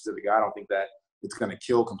situation for a specific guy. I don't think that it's going to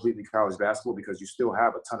kill completely college basketball, because you still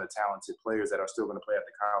have a ton of talented players that are still going to play at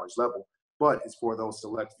the college level. But it's for those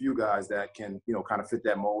select few guys that can, you know, kind of fit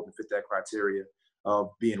that mold and fit that criteria of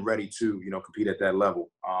being ready to, you know, compete at that level.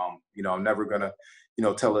 You know, I'm never going to, you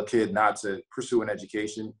know, tell a kid not to pursue an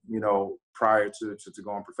education, you know, prior to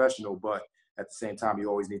going professional. But at the same time, you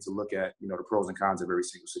always need to look at, you know, the pros and cons of every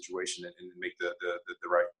single situation and make the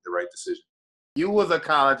right decision. You was a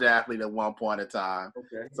college athlete at one point in time.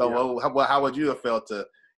 Okay. So how would you have felt to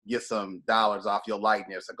get some dollars off your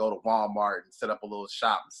likeness, or go to Walmart and set up a little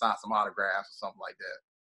shop and sign some autographs or something like that?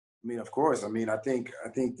 I mean, of course. I mean, I think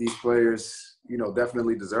these players, you know,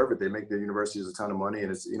 definitely deserve it. They make their universities a ton of money,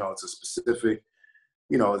 and it's, you know, it's a specific,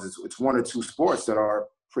 you know, it's one or two sports that are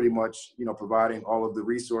pretty much, you know, providing all of the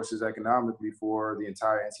resources economically for the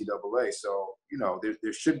entire NCAA. So, you know,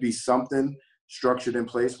 there should be something structured in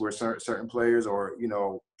place where certain players or, you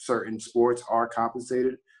know, certain sports are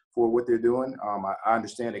compensated for what they're doing. I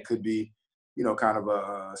understand it could be, you know, kind of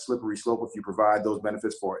a slippery slope if you provide those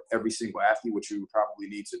benefits for every single athlete, which you probably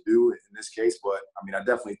need to do in this case. But I mean, I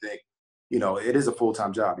definitely think, you know, it is a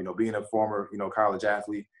full-time job. You know, being a former, you know, college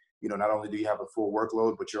athlete, you know, not only do you have a full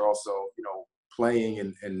workload, but you're also, you know,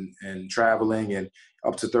 playing and traveling and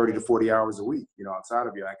up to 30 to 40 hours a week, you know, outside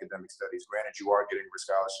of your academic studies. Granted, you are getting a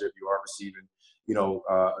scholarship, you are receiving, you know,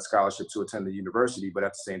 a scholarship to attend the university. But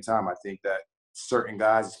at the same time, I think that certain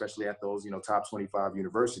guys, especially at those, you know, top 25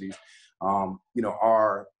 universities, you know,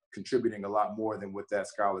 are contributing a lot more than what that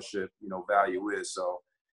scholarship, you know, value is. So,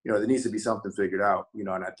 you know, there needs to be something figured out, you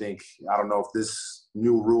know, and I don't know if this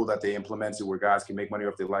new rule that they implemented where guys can make money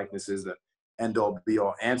off their likeness is the end all be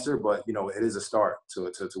all answer, but, you know, it is a start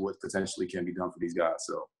to what potentially can be done for these guys.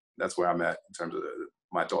 So that's where I'm at in terms of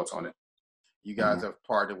my thoughts on it. You guys have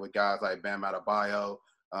partnered with guys like Bam Adebayo,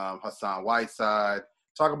 Hassan Whiteside.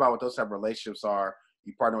 Talk about what those type of relationships are.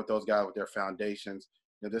 You partner with those guys with their foundations.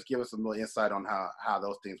 You know, just give us a little insight on how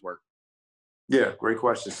those things work. Yeah, great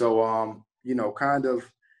question. So, you know, kind of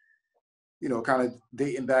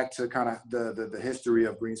dating back to kind of the history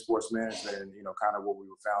of green sports management and, you know, kind of what we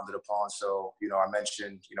were founded upon. So, you know, I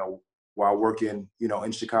mentioned, you know, while working, you know,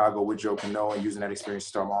 in Chicago with Joe Cano and using that experience to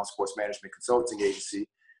start my own sports management consulting agency,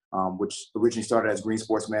 which originally started as Green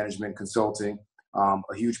Sports Management Consulting. A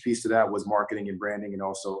huge piece to that was marketing and branding, and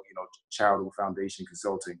also, you know, charitable foundation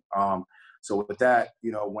consulting. So with that,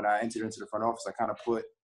 you know, when I entered into the front office, I kind of put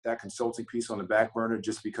that consulting piece on the back burner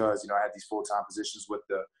just because, you know, I had these full-time positions with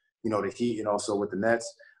the, you know, the Heat and also with the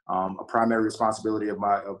Nets. A primary responsibility of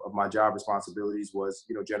my job responsibilities was,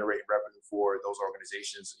 generating revenue for those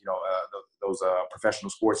organizations, those professional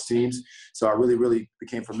sports teams. So I really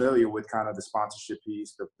became familiar with kind of the sponsorship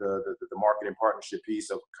piece, the marketing partnership piece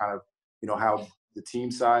of kind of, how the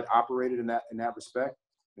team side operated in that respect.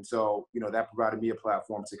 And so, that provided me a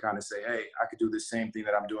platform to kind of say, hey, I could do the same thing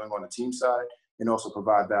that I'm doing on the team side and also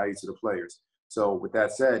provide value to the players. So with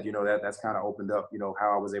that said, that's kind of opened up,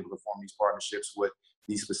 how I was able to form these partnerships with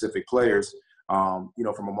these specific players, from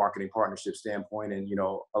a marketing partnership standpoint. And,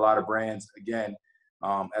 a lot of brands, again,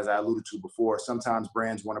 as I alluded to before, sometimes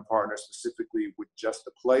brands want to partner specifically with just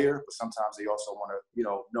the player, but sometimes they also want to,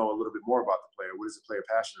 know a little bit more about the player. What is the player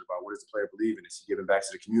passionate about? What does the player believe in? Is he giving back to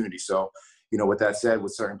the community? So, with that said,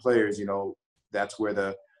 with certain players, that's where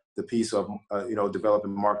the piece of,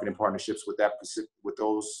 developing marketing partnerships with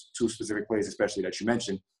those two specific players, especially that you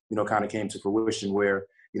mentioned, kind of came to fruition where,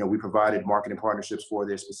 we provided marketing partnerships for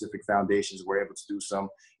their specific foundations. We're able to do some,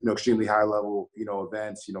 extremely high level,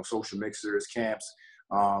 events, social mixers, camps,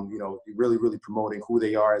 really promoting who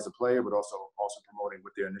they are as a player, but also promoting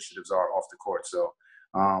what their initiatives are off the court. So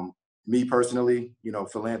me personally,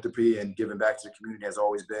 philanthropy and giving back to the community has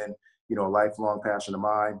always been, a lifelong passion of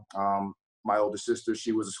mine. My older sister,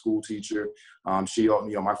 she was a school teacher. She,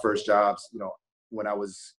 my first jobs, when I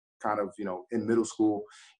was kind of, in middle school,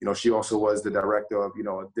 she also was the director of,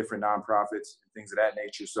 different nonprofits and things of that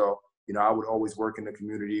nature. So, I would always work in the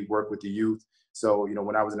community, work with the youth. So,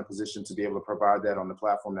 when I was in a position to be able to provide that on the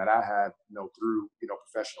platform that I had, through,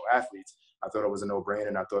 professional athletes, I thought it was a no-brainer,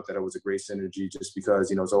 and I thought that it was a great synergy just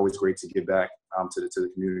because, it's always great to give back to the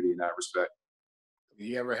community in that respect. Do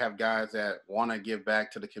you ever have guys that want to give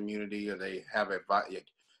back to the community, or they have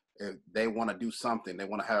they want to do something, they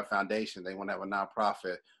want to have a foundation, they want to have a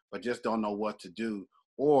nonprofit, but just don't know what to do,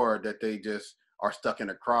 or that they just are stuck in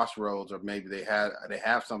a crossroads, or maybe they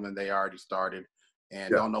have something they already started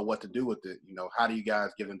and don't know what to do with it? How do you guys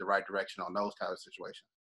give them the right direction on those kind of situations?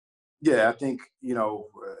 Yeah, I think,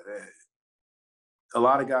 a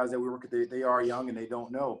lot of guys that we work with, they are young and they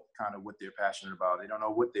don't know kind of what they're passionate about. They don't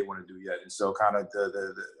know what they want to do yet. And so kind of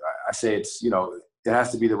I say it's, it has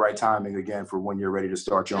to be the right timing again for when you're ready to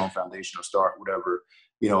start your own foundation or start whatever,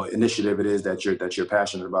 initiative it is that you're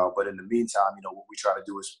passionate about. But in the meantime, what we try to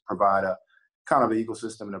do is provide a kind of an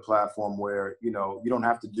ecosystem and a platform where, you don't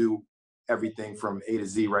have to do everything from A to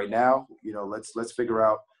Z right now. Let's figure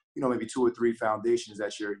out, maybe 2 or 3 foundations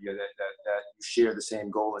that that you share the same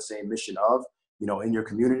goal and same mission of, in your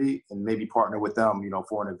community, and maybe partner with them,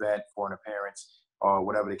 for an event, for an appearance, or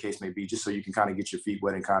whatever the case may be, just so you can kind of get your feet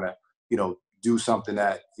wet and kind of, do something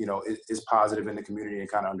that, is positive in the community, and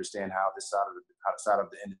kind of understand how this side of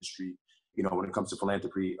the industry, when it comes to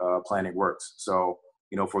philanthropy planning works. So,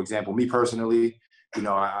 for example, me personally,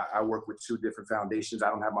 I work with 2 different foundations. I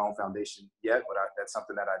don't have my own foundation yet, but that's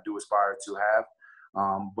something that I do aspire to have.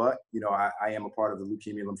 But, I am a part of the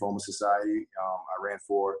Leukemia Lymphoma Society. I ran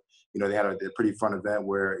for, they had a pretty fun event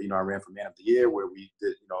where, I ran for Man of the Year, where we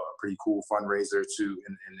did, a pretty cool fundraiser and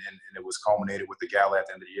it was culminated with the gala at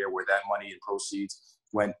the end of the year, where that money and proceeds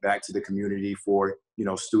went back to the community for,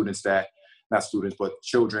 not students, but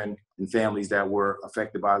children and families that were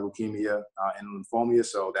affected by leukemia and lymphoma.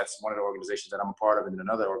 So that's one of the organizations that I'm a part of. And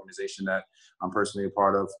another organization that I'm personally a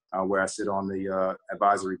part of, where I sit on the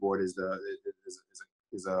advisory board, is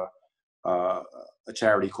a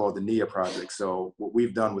charity called the NIA Project. So what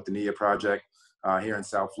we've done with the NIA Project here in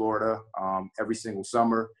South Florida, every single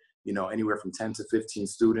summer, anywhere from 10 to 15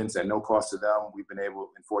 students at no cost to them, we've been able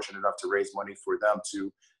and fortunate enough to raise money for them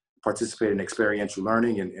to participate in experiential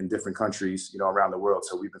learning in different countries, around the world.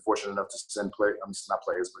 So we've been fortunate enough to send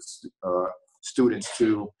students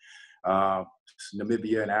to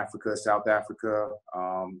Namibia in Africa, South Africa,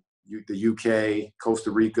 the UK,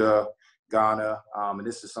 Costa Rica, Ghana, and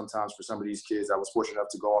this is sometimes for some of these kids. I was fortunate enough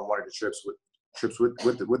to go on one of the trips with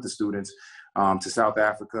the students to South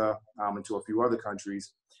Africa and to a few other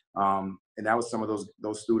countries, and that was some of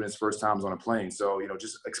those students' first times on a plane. So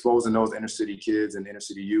just exposing those inner city kids and inner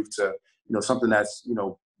city youth to something that's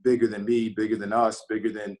bigger than me, bigger than us,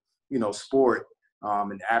 bigger than sport,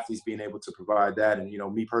 and athletes being able to provide that, and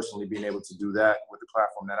me personally being able to do that with the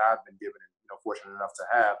platform that I've been given and fortunate enough to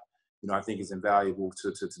have. I think is invaluable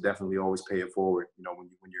to definitely always pay it forward, when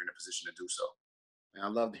you're in a position to do so. And I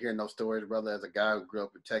love hearing those stories, brother. As a guy who grew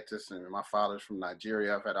up in Texas, and my father's from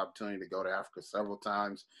Nigeria, I've had the opportunity to go to Africa several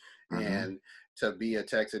times, and to be a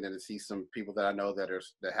Texan and to see some people that I know that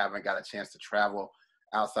haven't got a chance to travel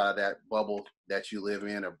outside of that bubble that you live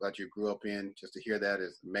in or that you grew up in. Just to hear that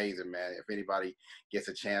is amazing, man. If anybody gets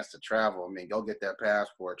a chance to travel, I mean, go get that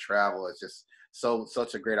passport, travel. It's just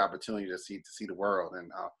such a great opportunity to see the world.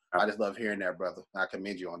 And I just love hearing that, brother. I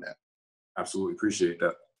commend you on that. Absolutely appreciate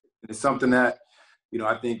that. It's something that,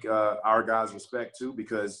 I think our guys respect too,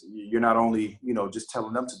 because you're not only, just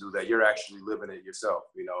telling them to do that, you're actually living it yourself.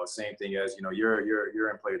 Same thing as, you're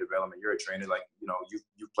in player development, you're a trainer, like,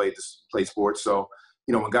 you play sports. So,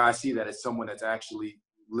 when guys see that it's someone that's actually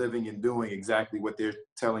living and doing exactly what they're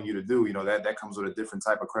telling you to do, that comes with a different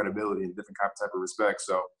type of credibility and different type of respect.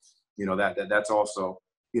 So, that's also,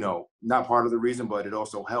 not part of the reason, but it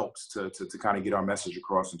also helps to kind of get our message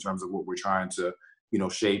across in terms of what we're trying to,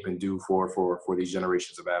 shape and do for these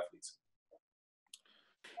generations of athletes.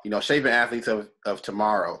 Shaping athletes of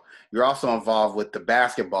tomorrow. You're also involved with the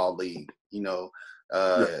basketball league.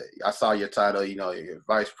 I saw your title, you're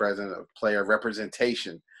vice president of player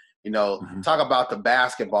representation. Talk about the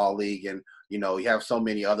basketball league, and, you have so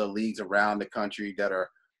many other leagues around the country that are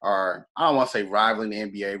I don't want to say rivaling the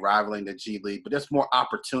NBA, rivaling the G League, but there's more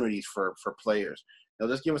opportunities for players.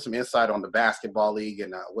 Just give us some insight on the basketball league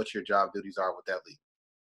and what your job duties are with that league.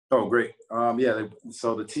 Oh, great.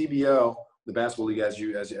 So the TBL, the basketball league, as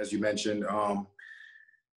you mentioned.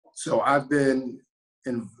 So I've been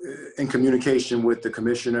in communication with the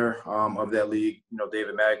commissioner of that league,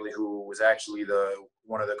 David Magley, who was actually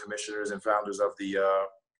one of the commissioners and founders of the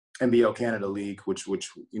NBL Canada League, which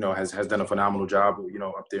has done a phenomenal job,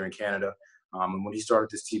 up there in Canada. And when he started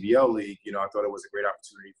this TBL league, I thought it was a great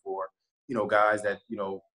opportunity for, guys that,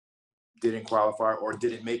 didn't qualify or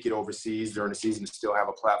didn't make it overseas during the season to still have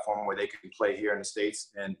a platform where they can play here in the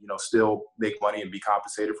States and, still make money and be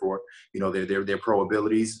compensated for, their pro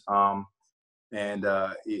abilities.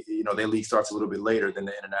 Their league starts a little bit later than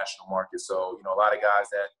the international market. So, a lot of guys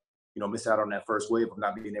that, miss out on that first wave of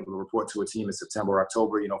not being able to report to a team in September,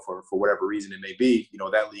 October, for whatever reason it may be,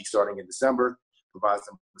 that league starting in December provides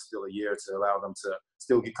them still a year to allow them to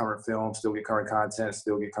still get current film, still get current content,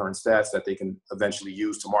 still get current stats that they can eventually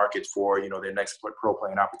use to market for, their next pro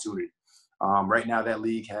playing opportunity. Right now that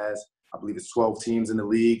league has, I believe it's 12 teams in the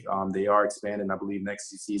league. They are expanding, I believe, next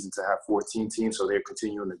season to have 14 teams, so they're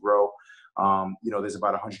continuing to grow. There's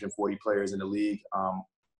about 140 players in the league.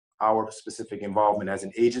 Our specific involvement as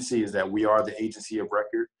an agency is that we are the agency of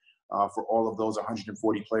record for all of those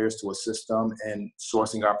 140 players to assist them in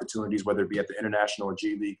sourcing opportunities, whether it be at the international or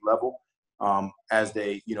G League level, as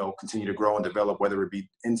they, continue to grow and develop, whether it be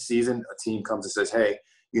in season, a team comes and says, hey,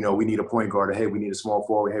 we need a point guard, or hey, we need a small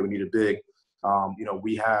forward, hey, we need a big.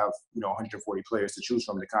 We have, 140 players to choose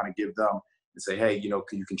from to kind of give them and say, hey, you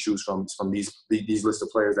can choose from these lists of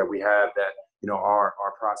players that we have that, are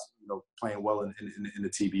playing well in the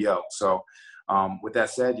TBL. So with that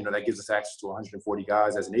said, that gives us access to 140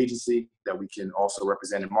 guys as an agency that we can also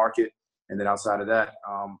represent and market. And then outside of that,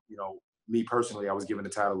 me personally, I was given the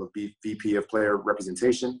title of VP of Player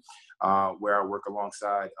Representation, where I work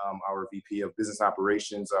alongside our VP of Business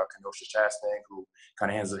Operations, Kenosha Chastain, who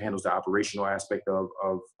kind of handles the operational aspect of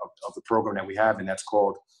the program that we have, and that's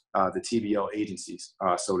called the TBL agencies,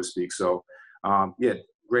 so to speak. So,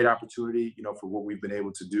 great opportunity, for what we've been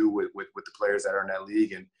able to do with the players that are in that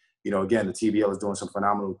league. And, again, the TBL is doing some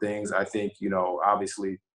phenomenal things. I think,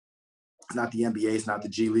 obviously it's not the NBA, it's not the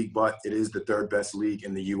G League, but it is the third best league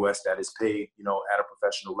in the U.S. that is paid, at a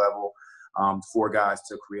professional level for guys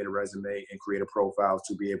to create a resume and create a profile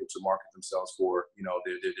to be able to market themselves for,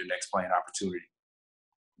 their next playing opportunity.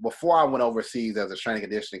 Before I went overseas as a strength and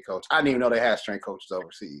conditioning coach, I didn't even know they had strength coaches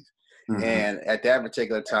overseas. Mm-hmm. And at that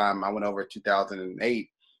particular time, I went over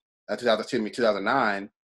 2009,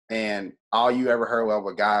 and all you ever heard of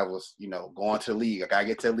a guy was, going to the league, a guy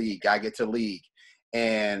get to the league.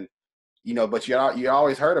 And, but you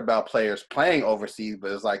always heard about players playing overseas,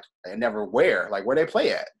 but it's like, never where they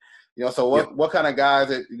play at. So what kind of guys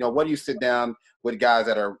that, what do you sit down with guys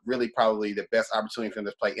that are really probably the best opportunity for them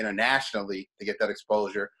to play internationally to get that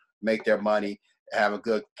exposure, make their money, have a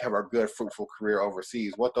good fruitful career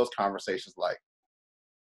overseas? What those conversations like?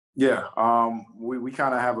 Yeah, we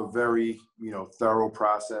kind of have a very, thorough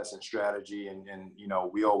process and strategy. And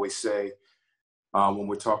we always say when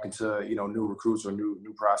we're talking to, new recruits or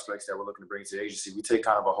new prospects that we're looking to bring to the agency, we take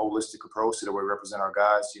kind of a holistic approach to the way we represent our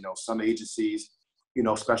guys. Some agencies,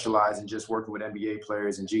 specialize in just working with NBA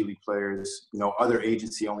players and G League players. Other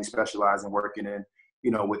agency only specialize in working in,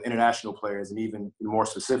 with international players. And even more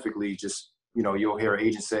specifically, just, you'll hear an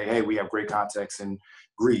agent say, hey, we have great contacts in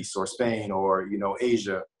Greece or Spain or,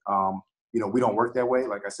 Asia. We don't work that way.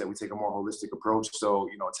 Like I said, we take a more holistic approach. So,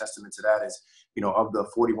 a testament to that is, of the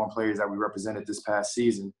 41 players that we represented this past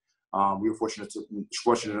season, We were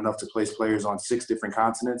fortunate enough to place players on 6 different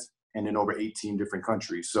continents and in over 18 different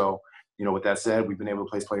countries. So, with that said, we've been able to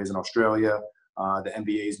place players in Australia, the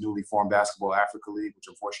NBA's newly formed Basketball Africa League, which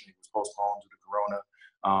unfortunately was postponed due to Corona.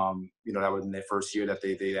 That was in their first year that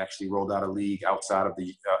they actually rolled out a league outside of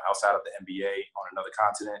the NBA on another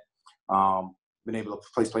continent. Been able to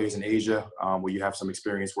place players in Asia, where you have some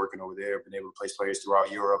experience working over there. Been able to place players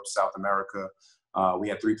throughout Europe, South America. We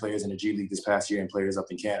had 3 players in the G League this past year and players up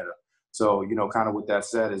in Canada. So, kind of with that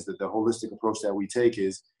said is that the holistic approach that we take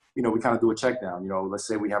is, we kind of do a check down. Let's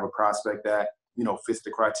say we have a prospect that, fits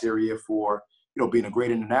the criteria for, being a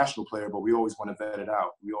great international player, but we always want to vet it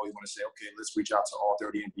out. We always want to say, okay, let's reach out to all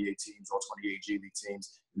 30 NBA teams, all 28 G League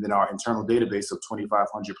teams, and then our internal database of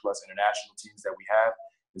 2,500 plus international teams that we have,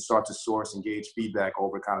 and start to source and gauge feedback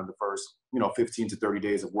over kind of the first, 15 to 30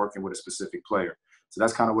 days of working with a specific player. So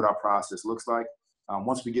that's kind of what our process looks like.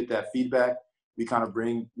 Once we get that feedback, we kind of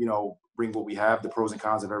bring what we have, the pros and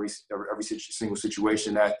cons of every single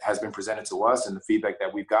situation that has been presented to us and the feedback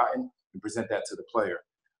that we've gotten, and present that to the player.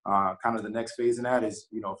 Kind of the next phase in that is,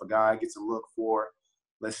 if a guy gets a look for,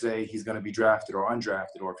 let's say he's going to be drafted or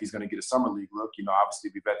undrafted, or if he's going to get a summer league look,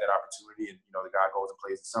 obviously we vet that opportunity and, the guy goes and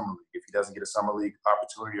plays the summer league. If he doesn't get a summer league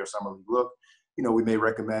opportunity or summer league look, we may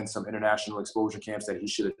recommend some international exposure camps that he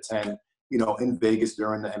should attend, in Vegas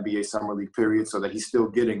during the NBA Summer League period, so that he's still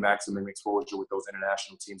getting maximum exposure with those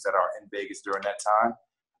international teams that are in Vegas during that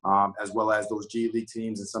time, as well as those G League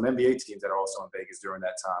teams and some NBA teams that are also in Vegas during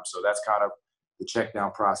that time. So that's kind of the check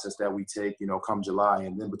down process that we take, come July.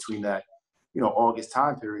 And then between that, August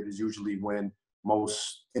time period is usually when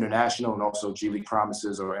most international and also G League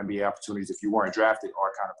promises or NBA opportunities, if you weren't drafted,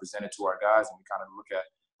 are kind of presented to our guys. And we kind of look at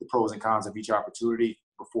the pros and cons of each opportunity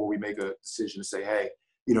before we make a decision to say, hey,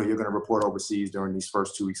 you're going to report overseas during these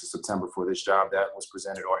first 2 weeks of September for this job that was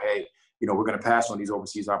presented, or, hey, we're going to pass on these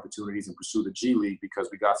overseas opportunities and pursue the G League because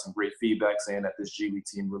we got some great feedback saying that this G League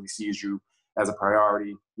team really sees you as a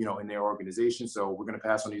priority, in their organization. So we're going to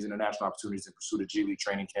pass on these international opportunities and pursue the G League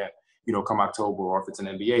training camp, come October, or if it's an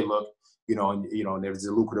NBA look, and there's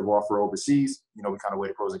a lucrative offer overseas, we kind of weigh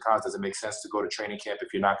the pros and cons. Does it make sense to go to training camp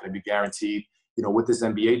if you're not going to be guaranteed, with this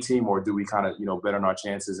NBA team, or do we kind of, bet on our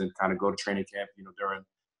chances and kind of go to training camp, during,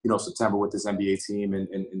 September with this NBA team and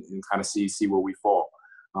kind of see where we fall.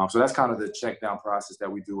 So that's kind of the check down process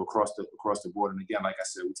that we do across the board. And again, like I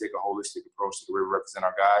said, we take a holistic approach to the way we represent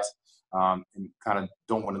our guys, and kind of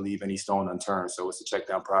don't want to leave any stone unturned. So it's a check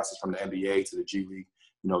down process from the NBA to the G League,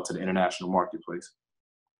 to the international marketplace.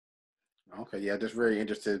 Okay, yeah, just very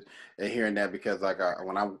interested in hearing that because, like,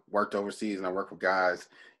 when I worked overseas and I worked with guys,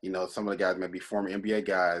 some of the guys may be former NBA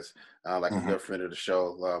guys, like a good friend of the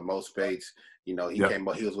show, Mo Spates. He came,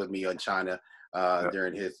 he was with me in China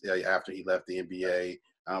during his after he left the NBA.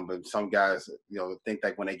 But some guys, think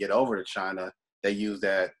like when they get over to China, they use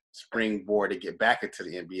that springboard to get back into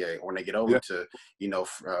the NBA, or when they get over to,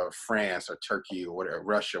 France or Turkey or whatever,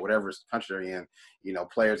 Russia, whatever country they're in,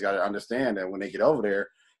 players got to understand that when they get over there,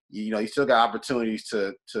 you still got opportunities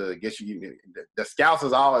to get you. The scouts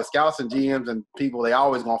and GMs and people, they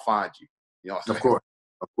always gonna find you.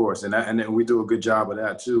 Of course, and we do a good job of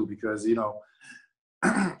that too, because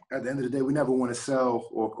at the end of the day, we never want to sell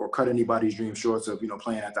or cut anybody's dream short of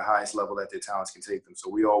playing at the highest level that their talents can take them. So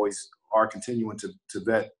we always are continuing to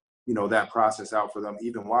vet that process out for them,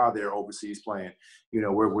 even while they're overseas playing.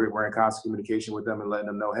 We're in constant communication with them and letting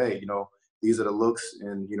them know, hey, these are the looks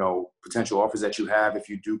and, potential offers that you have if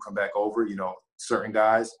you do come back over. Certain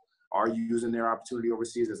guys are using their opportunity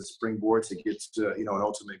overseas as a springboard to get to, an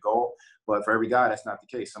ultimate goal. But for every guy, that's not the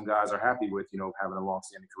case. Some guys are happy with, having a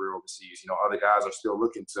long-standing career overseas. Other guys are still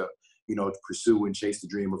looking to, to pursue and chase the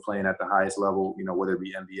dream of playing at the highest level, whether it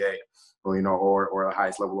be NBA or, or the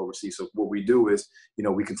highest level overseas. So what we do is,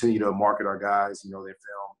 we continue to market our guys, their film,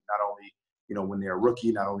 not only, when they're a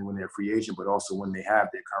rookie, not only when they're a free agent, but also when they have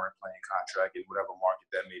their current playing contract in whatever market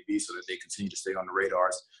that may be, so that they continue to stay on the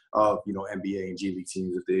radars of, NBA and G League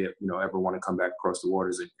teams if they, ever want to come back across the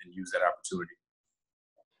waters and use that opportunity.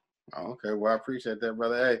 Okay, well, I appreciate that,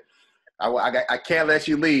 brother. Hey, I can't let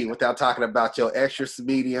you leave without talking about your extra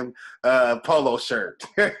medium polo shirt.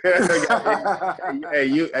 Hey,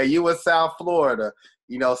 you in South Florida.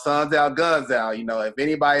 Suns out, guns out. If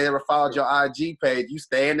anybody ever followed your IG page, you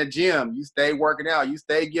stay in the gym, you stay working out, you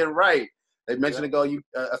stay getting right. They mentioned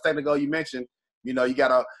a second ago, you mentioned, you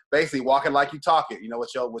gotta basically walking like you talking,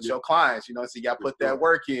 with your clients, so you gotta put that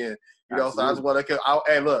work in, So I just want to,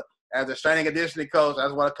 hey, look, as a strength and conditioning coach, I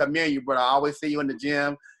just want to commend you, but I always see you in the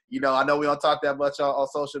gym. I know we don't talk that much on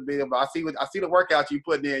social media, but I see the workouts you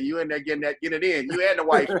putting in. You in there getting it in. You and the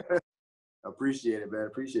wife. Appreciate it, man.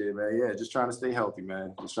 Appreciate it, man. Yeah, just trying to stay healthy,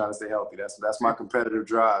 man. Just trying to stay healthy. That's my competitive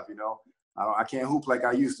drive, you know. I can't hoop like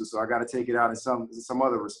I used to, so I got to take it out in some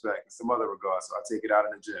other respect, in some other regard. So I take it out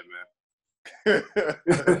in the gym,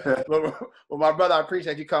 man. Well, my brother, I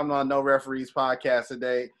appreciate you coming on No Referees podcast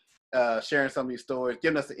today, sharing some of these stories,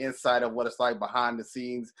 giving us the insight of what it's like behind the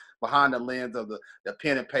scenes, behind the lens of the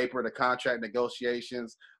pen and paper, the contract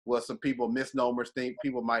negotiations, what some people misnomers think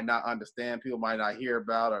people might not understand, people might not hear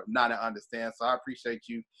about or not understand. So I appreciate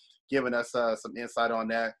you giving us some insight on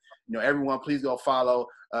that. You know, everyone, please go follow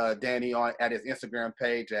Danny at his Instagram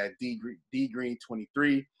page at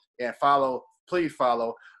dgreen23, and please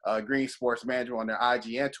follow Green Sports Management on their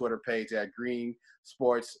IG and Twitter page at Green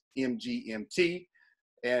Sports MGMT.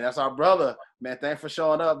 And that's our brother, man. Thanks for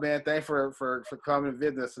showing up, man. Thanks for coming to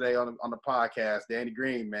visit us today on the podcast, Danny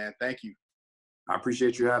Green, man. Thank you. I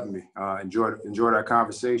appreciate you having me. Enjoyed our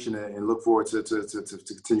conversation and look forward to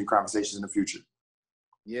continue conversations in the future.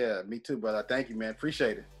 Yeah, me too, brother. Thank you, man.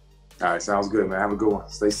 Appreciate it. All right, sounds good, man. Have a good one.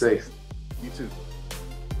 Stay safe. You too.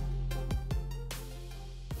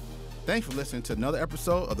 Thanks for listening to another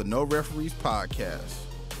episode of the No Referees podcast.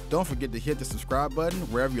 Don't forget to hit the subscribe button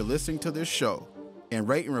wherever you're listening to this show, and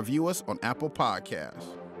rate and review us on Apple Podcasts.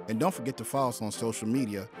 And don't forget to follow us on social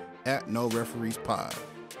media at No Referees Pod.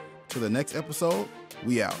 Till the next episode,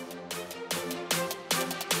 we out.